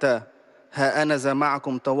إنجيل متى: ها أنا ذا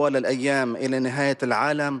معكم طوال الأيام إلى نهاية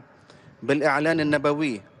العالم، بالإعلان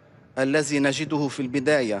النبوي الذي نجده في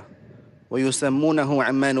البداية، ويسمونه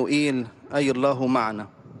عمانوئيل، أي الله معنا.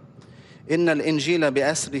 إن الإنجيل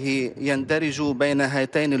بأسره يندرج بين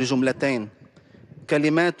هاتين الجملتين،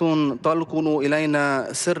 كلمات تلقن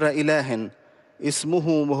إلينا سر إله اسمه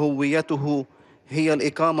وهويته هي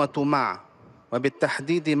الإقامة مع،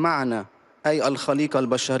 وبالتحديد معنا أي الخليقة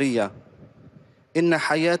البشرية. إن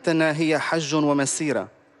حياتنا هي حج ومسيرة،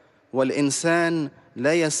 والإنسان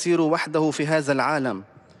لا يسير وحده في هذا العالم،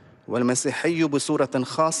 والمسيحي بصورة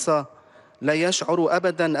خاصة لا يشعر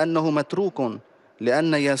أبداً أنه متروك،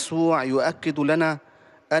 لأن يسوع يؤكد لنا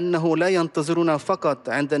أنه لا ينتظرنا فقط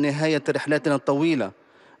عند نهاية رحلتنا الطويلة،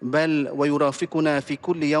 بل ويرافقنا في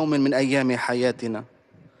كل يوم من أيام حياتنا.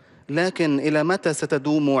 لكن إلى متى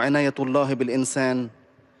ستدوم عناية الله بالإنسان؟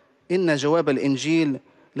 إن جواب الإنجيل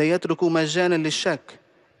لا يترك مجالا للشك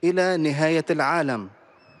إلى نهاية العالم،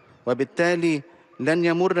 وبالتالي لن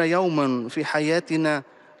يمر يوم في حياتنا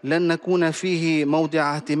لن نكون فيه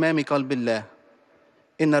موضع اهتمام قلب الله.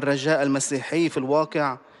 إن الرجاء المسيحي في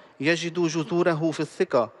الواقع يجد جذوره في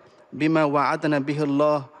الثقة بما وعدنا به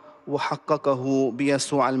الله وحققه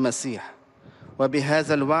بيسوع المسيح.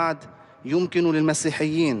 وبهذا الوعد يمكن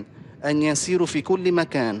للمسيحيين أن يسيروا في كل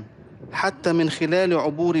مكان، حتى من خلال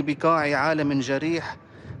عبور بقاع عالم جريح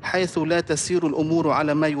حيث لا تسير الأمور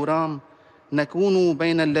على ما يرام. نكون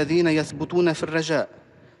بين الذين يثبتون في الرجاء،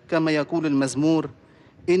 كما يقول المزمور: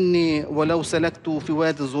 إني ولو سلكت في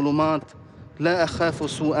وادي الظلمات لا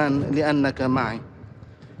أخاف سوءا لأنك معي.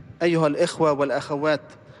 أيها الإخوة والأخوات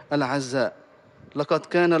الأعزاء، لقد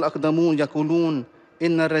كان الأقدمون يقولون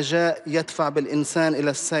إن الرجاء يدفع بالإنسان إلى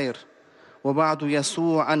السير، وبعد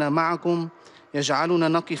يسوع أنا معكم يجعلنا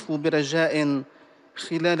نقف برجاء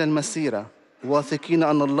خلال المسيرة، واثقين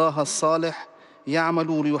أن الله الصالح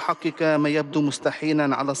يعمل ليحقق ما يبدو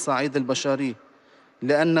مستحيلا على الصعيد البشري،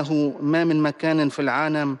 لأنه ما من مكان في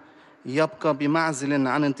العالم يبقى بمعزل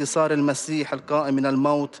عن انتصار المسيح القائم من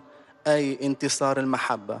الموت، أي انتصار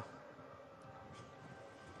المحبة.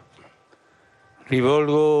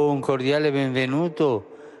 Rivolgo un cordiale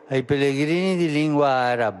benvenuto ai pellegrini di lingua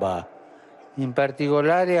araba, in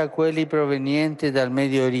particolare a quelli provenienti dal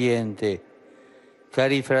Medio Oriente.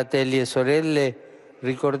 Cari fratelli e sorelle,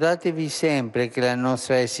 ricordatevi sempre che la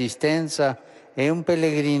nostra esistenza è un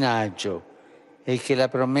pellegrinaggio e che la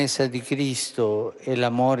promessa di Cristo e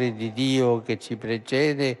l'amore di Dio che ci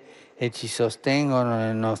precede e ci sostengono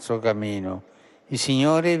nel nostro cammino. Il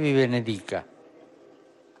Signore vi benedica.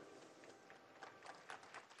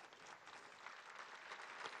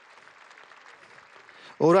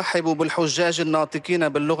 أرحب بالحجاج الناطقين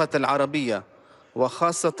باللغة العربية،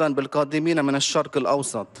 وخاصة بالقادمين من الشرق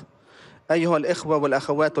الأوسط. أيها الإخوة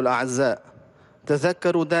والأخوات الأعزاء،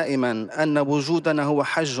 تذكروا دائما أن وجودنا هو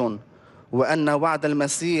حج، وأن وعد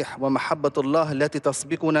المسيح ومحبة الله التي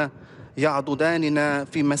تسبقنا يعضداننا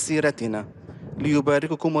في مسيرتنا.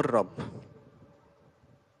 ليبارككم الرب.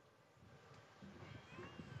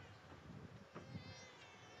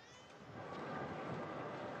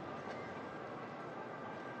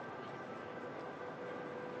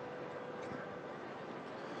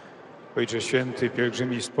 Ojcze Święty,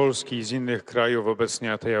 pielgrzymi z Polski i z innych krajów obecnie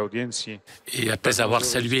na tej audiencji. Et après avoir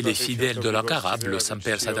salué les fidèles de langue arabe, le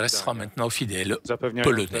Saint-Père s'adressera maintenant aux fidèles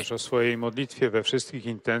polonais. Też o swojej modlitwie we wszystkich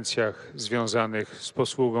intencjach związanych z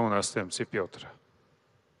posługą następcy Piotra.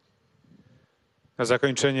 Na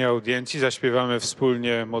zakończenie audiencji zaśpiewamy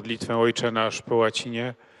wspólnie modlitwę Ojcze Nasz po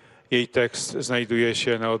łacinie. Jej tekst znajduje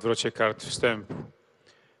się na odwrocie kart wstępu.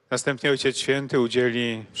 Następnie Ojciec Święty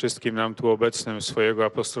udzieli wszystkim nam tu obecnym swojego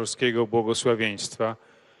apostolskiego błogosławieństwa,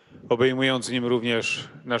 obejmując nim również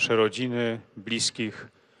nasze rodziny, bliskich,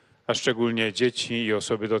 a szczególnie dzieci i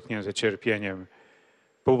osoby dotknięte cierpieniem.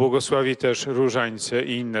 Pobłogosławi też różańce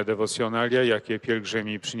i inne dewocjonalia, jakie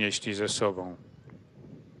pielgrzymi przynieśli ze sobą.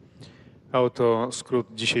 A oto skrót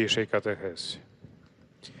dzisiejszej katechezy.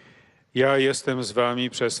 Ja jestem z wami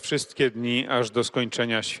przez wszystkie dni, aż do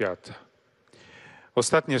skończenia świata.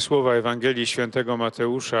 Ostatnie słowa Ewangelii Świętego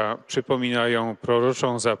Mateusza przypominają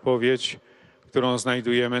proroczą zapowiedź, którą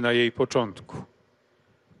znajdujemy na jej początku,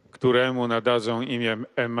 któremu nadadzą imię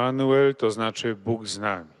Emanuel, to znaczy Bóg z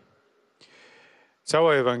nami.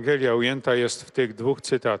 Cała Ewangelia ujęta jest w tych dwóch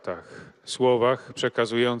cytatach, słowach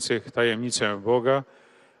przekazujących tajemnicę Boga,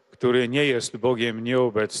 który nie jest Bogiem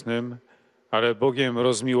nieobecnym, ale Bogiem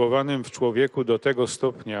rozmiłowanym w człowieku do tego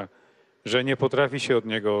stopnia, że nie potrafi się od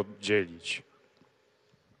Niego oddzielić.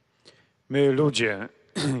 My, ludzie,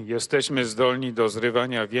 jesteśmy zdolni do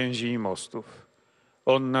zrywania więzi i mostów.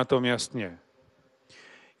 On natomiast nie.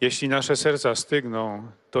 Jeśli nasze serca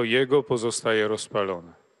stygną, to Jego pozostaje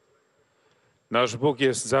rozpalone. Nasz Bóg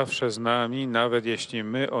jest zawsze z nami, nawet jeśli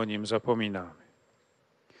my o Nim zapominamy.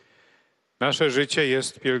 Nasze życie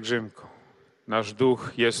jest pielgrzymką. Nasz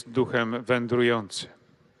duch jest duchem wędrującym.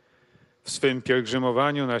 W swym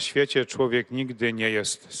pielgrzymowaniu na świecie człowiek nigdy nie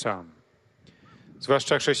jest sam.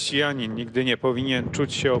 Zwłaszcza chrześcijanin nigdy nie powinien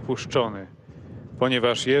czuć się opuszczony,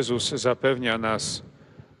 ponieważ Jezus zapewnia nas,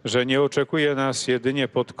 że nie oczekuje nas jedynie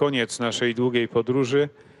pod koniec naszej długiej podróży,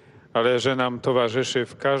 ale że nam towarzyszy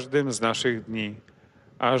w każdym z naszych dni,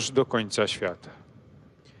 aż do końca świata.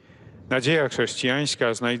 Nadzieja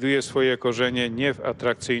chrześcijańska znajduje swoje korzenie nie w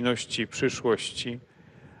atrakcyjności przyszłości,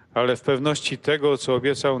 ale w pewności tego, co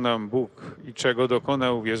obiecał nam Bóg i czego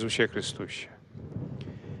dokonał w Jezusie Chrystusie.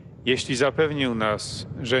 Jeśli zapewnił nas,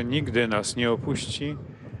 że nigdy nas nie opuści,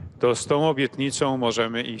 to z tą obietnicą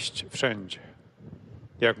możemy iść wszędzie.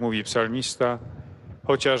 Jak mówi psalmista,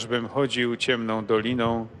 chociażbym chodził ciemną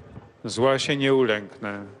doliną, zła się nie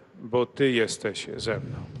ulęknę, bo Ty jesteś ze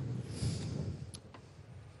mną.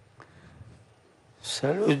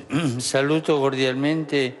 Saluto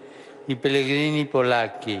cordialmente i pellegrini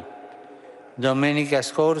polacchi. Domenica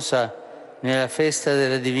scorsa, nella festa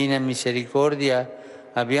della Divina Misericordia,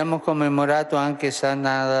 abbiamo commemorato anche San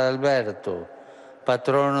Adalberto,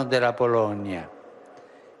 patrono della Polonia.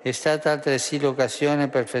 È stata altresì l'occasione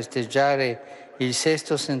per festeggiare il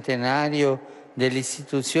 6° centenario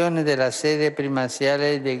dell'istituzione della sede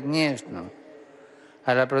primazziale di Gniezno.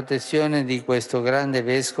 Alla protezione di questo grande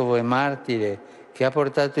vescovo e martire che ha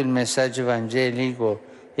portato il messaggio evangelico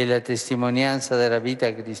e la testimonianza della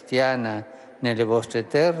vita cristiana nelle vostre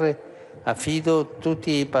terre, affido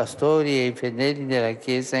tutti i pastori e i fedeli della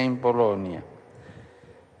Chiesa in Polonia.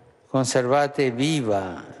 Conservate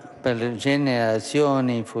viva per le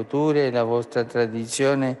generazioni future la vostra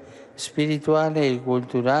tradizione spirituale e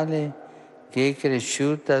culturale che è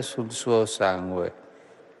cresciuta sul suo sangue.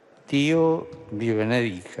 Dio vi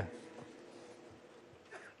benedica.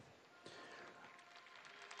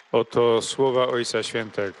 Oto słowa Ojca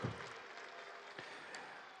Świętego.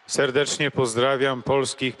 Serdecznie pozdrawiam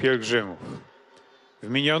polskich pielgrzymów. W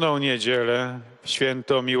minioną niedzielę, w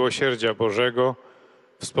święto Miłosierdzia Bożego,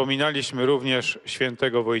 wspominaliśmy również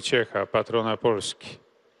świętego Wojciecha, patrona Polski.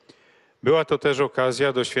 Była to też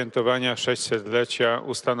okazja do świętowania 600-lecia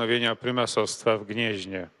ustanowienia prymasostwa w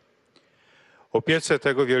Gnieźnie. Opiece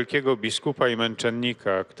tego wielkiego biskupa i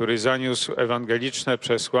męczennika, który zaniósł ewangeliczne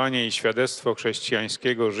przesłanie i świadectwo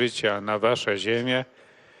chrześcijańskiego życia na wasze ziemię,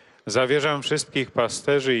 zawierzam wszystkich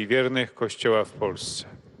pasterzy i wiernych Kościoła w Polsce.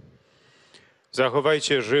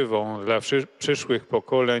 Zachowajcie żywą dla przyszłych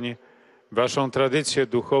pokoleń waszą tradycję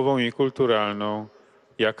duchową i kulturalną,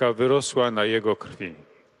 jaka wyrosła na Jego krwi.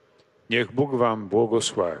 Niech Bóg wam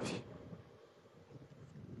błogosławi.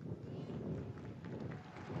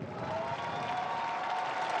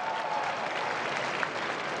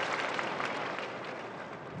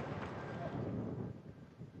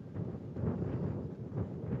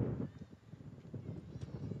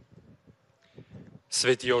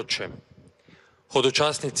 Sveti Oče,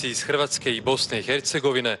 hodočasnici iz Hrvatske i Bosne i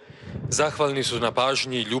Hercegovine zahvalni su na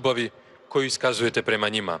pažnji i ljubavi koju iskazujete prema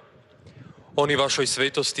njima. Oni vašoj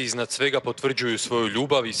svetosti iznad svega potvrđuju svoju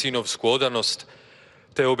ljubav i sinovsku odanost,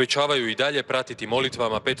 te obećavaju i dalje pratiti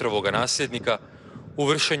molitvama Petrovoga nasljednika u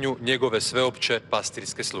vršenju njegove sveopće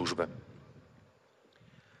pastirske službe.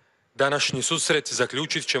 Današnji susret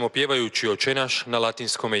zaključit ćemo pjevajući Oče naš na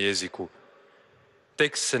latinskome jeziku.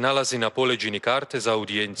 Tekst se nalazi na poleđini karte za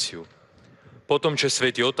audijenciju. Potom će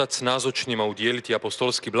Sveti Otac nazočnima udijeliti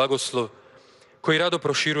apostolski blagoslov koji rado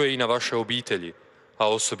proširuje i na vaše obitelji, a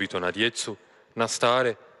osobito na djecu, na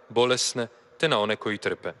stare, bolesne te na one koji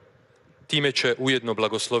trpe. Time će ujedno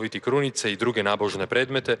blagosloviti krunice i druge nabožne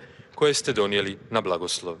predmete koje ste donijeli na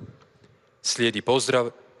blagoslov. Slijedi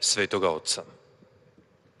pozdrav Svetoga Oca.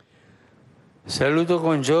 Saluto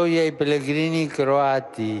con gioia i pellegrini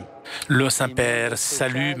croati. Le Saint-Père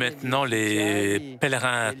salue maintenant les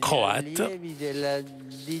pèlerins croates. Della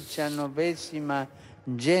 19ª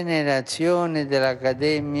generazione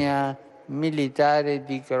dell'Accademia Militare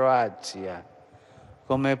di Croazia,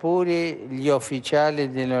 come pure gli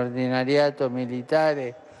ufficiali dell'ordinariato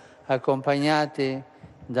militare accompagnati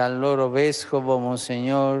dal loro vescovo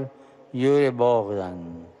Monsignor Jure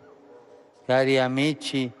Bogdan. Cari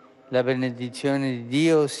amici, la benedizione di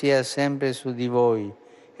Dio sia sempre su di voi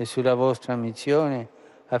e sulla vostra missione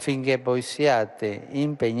affinché possiate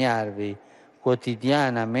impegnarvi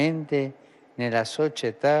quotidianamente nella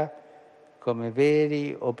società come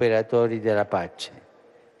veri operatori della pace.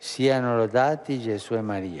 Siano lodati Gesù e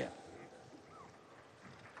Marija.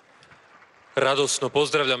 Radosno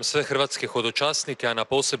pozdravljam sve hrvatske hodočasnike, a na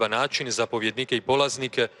poseban način zapovjednike i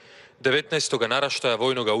polaznike 19. naraštaja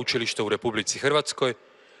Vojnog učilišta u Republici Hrvatskoj,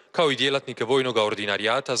 kao i djelatnike Vojnog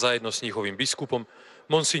ordinarijata zajedno s njihovim biskupom,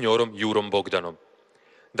 monsignorom Jurom Bogdanom.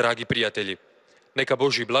 Dragi prijatelji, neka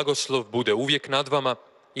Božji blagoslov bude uvijek nad vama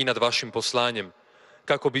i nad vašim poslanjem,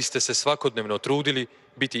 kako biste se svakodnevno trudili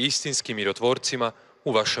biti istinskim mirotvorcima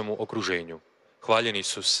u vašemu okruženju. Hvaljen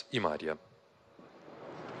Isus i Marija.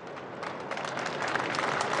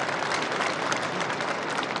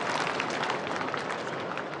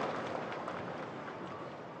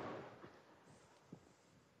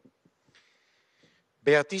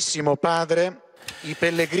 Beatissimo Padre, i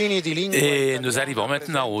pellegrini di lingua Et nous arrivons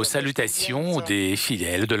maintenant aux salutations des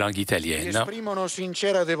fidèles de langue italienne. esprimono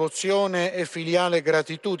sincera devozione e filiale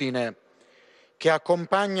gratitudine che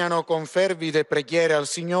accompagnano con fervide preghiere al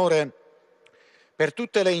Signore per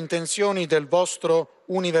tutte le intenzioni del vostro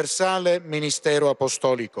universale ministero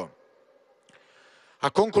apostolico.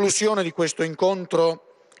 A conclusione di questo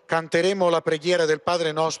incontro, canteremo la preghiera del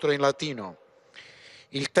Padre nostro in latino.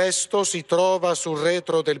 Il testo si trova sul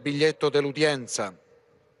retro del biglietto dell'udienza.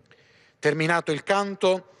 Terminato il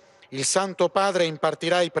canto, il Santo Padre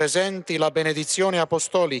impartirà ai presenti la benedizione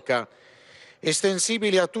apostolica,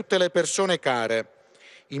 estensibile a tutte le persone care,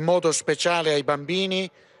 in modo speciale ai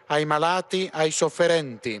bambini, ai malati, ai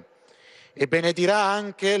sofferenti, e benedirà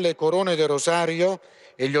anche le corone del rosario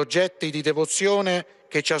e gli oggetti di devozione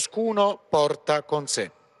che ciascuno porta con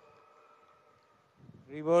sé.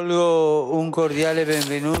 Je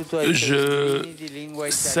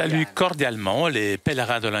salue cordialement les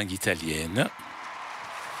pèlerins de langue italienne.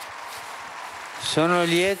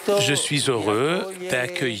 Je suis heureux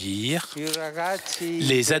d'accueillir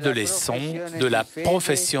les adolescents de la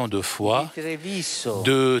profession de foi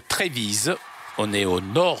de Trévise. On est au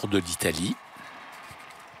nord de l'Italie.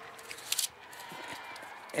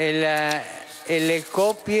 Et les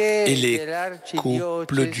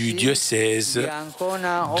couples du diocèse de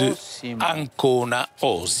Ancona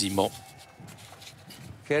Osimo,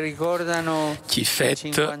 qui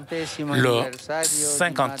fêtent leur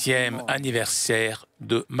 50e anniversaire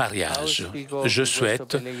de mariage. Je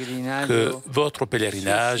souhaite que votre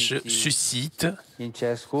pèlerinage suscite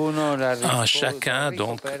en chacun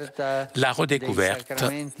donc la redécouverte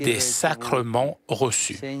des sacrements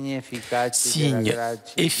reçus, signe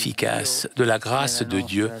efficace de la grâce de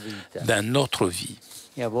Dieu dans notre vie.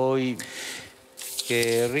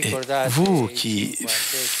 Et vous qui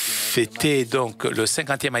fêtez donc le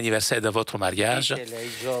 50e anniversaire de votre mariage,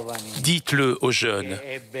 dites-le aux jeunes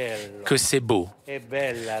que c'est beau,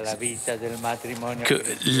 que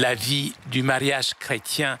la vie du mariage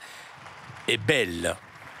chrétien est belle.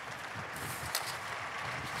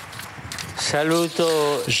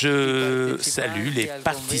 Je salue les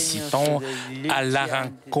participants à la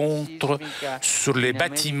rencontre sur les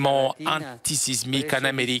bâtiments antisismiques en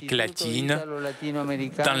Amérique latine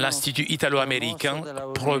dans l'Institut italo-américain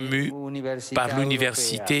promu par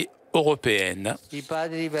l'Université européenne.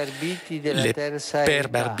 Les Pères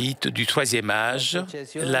barbites du troisième âge,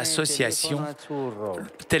 l'association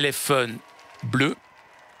Téléphone Bleu,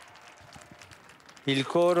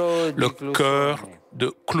 le chœur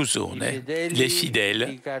de Clusone, les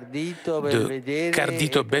fidèles de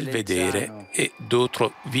Cardito Belvedere et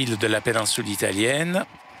d'autres villes de la péninsule italienne,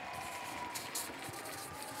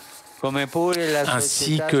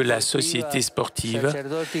 ainsi que la société sportive,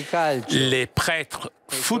 les prêtres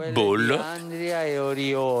football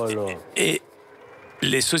et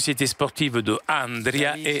les sociétés sportives de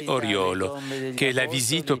Andria et Oriolo, que la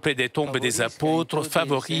visite auprès des tombes des apôtres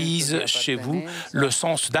favorise chez vous le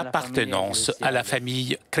sens d'appartenance à la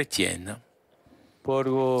famille chrétienne.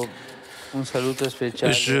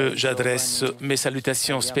 J'adresse mes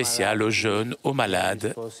salutations spéciales aux jeunes, aux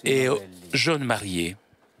malades et aux jeunes mariés.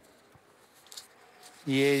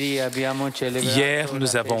 Hier,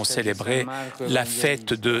 nous avons célébré la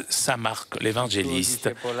fête de Saint Marc l'évangéliste,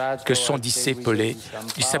 que son disciple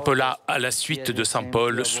à la suite de Saint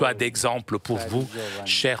Paul soit d'exemple pour vous,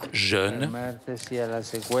 chers jeunes,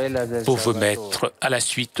 pour vous mettre à la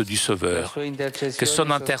suite du Sauveur. Que son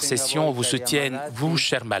intercession vous soutienne, vous,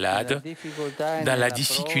 chers malades, dans la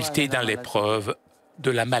difficulté, dans l'épreuve de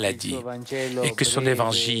la maladie, et que son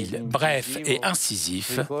évangile, bref et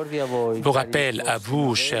incisif, vous rappelle à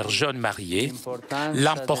vous, chers jeunes mariés,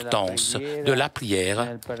 l'importance de la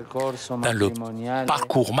prière dans le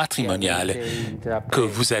parcours matrimonial que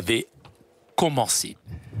vous avez commencé.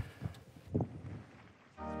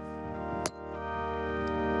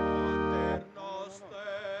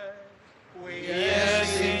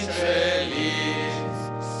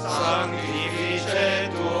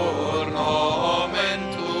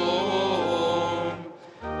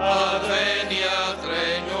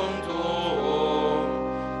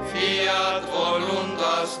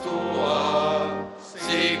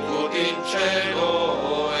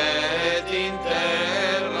 cielo et in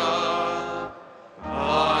terra.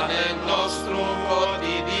 Pane nostrum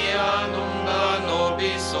quotidianum da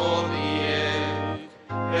nobis hodie,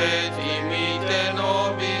 et imite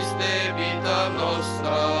nobis debita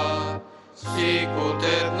nostra, sic ut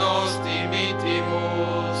et nos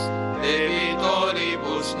dimitimus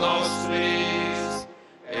debitoribus nostris,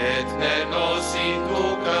 et ne nos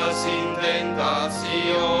inducas in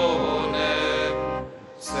tentationem,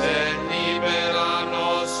 sed libera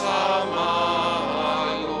nos a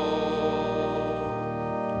malo.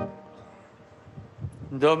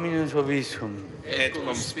 Dominus vobiscum. Et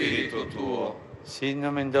cum spiritu tuo, Sit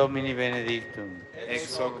nomen Domini benedictum.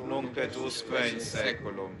 ex hoc nunc et usque in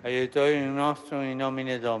saeculum. Aiutorium nostrum in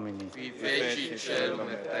nomine Domini. Qui feci celum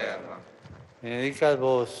et terra. Benedicat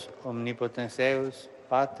vos, omnipotens Deus,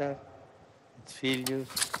 Pater, et Filius,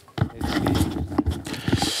 et Spiritus.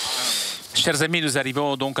 Chers amis, nous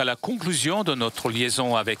arrivons donc à la conclusion de notre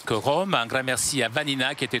liaison avec Rome. Un grand merci à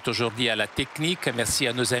Vanina qui était aujourd'hui à la technique. Merci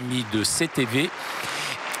à nos amis de CTV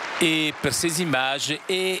et pour ces images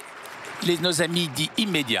et nos amis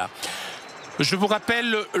d'Immédiat. Je vous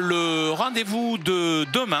rappelle le rendez-vous de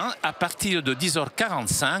demain à partir de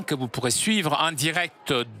 10h45. Vous pourrez suivre en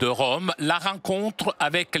direct de Rome la rencontre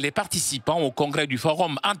avec les participants au congrès du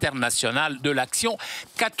Forum international de l'action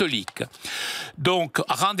catholique. Donc,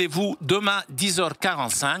 rendez-vous demain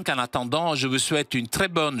 10h45. En attendant, je vous souhaite une très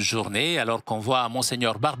bonne journée alors qu'on voit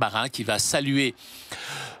Monseigneur Barbarin qui va saluer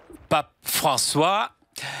Pape François.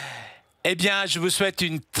 Eh bien, je vous souhaite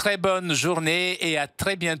une très bonne journée et à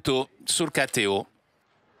très bientôt sur KTO.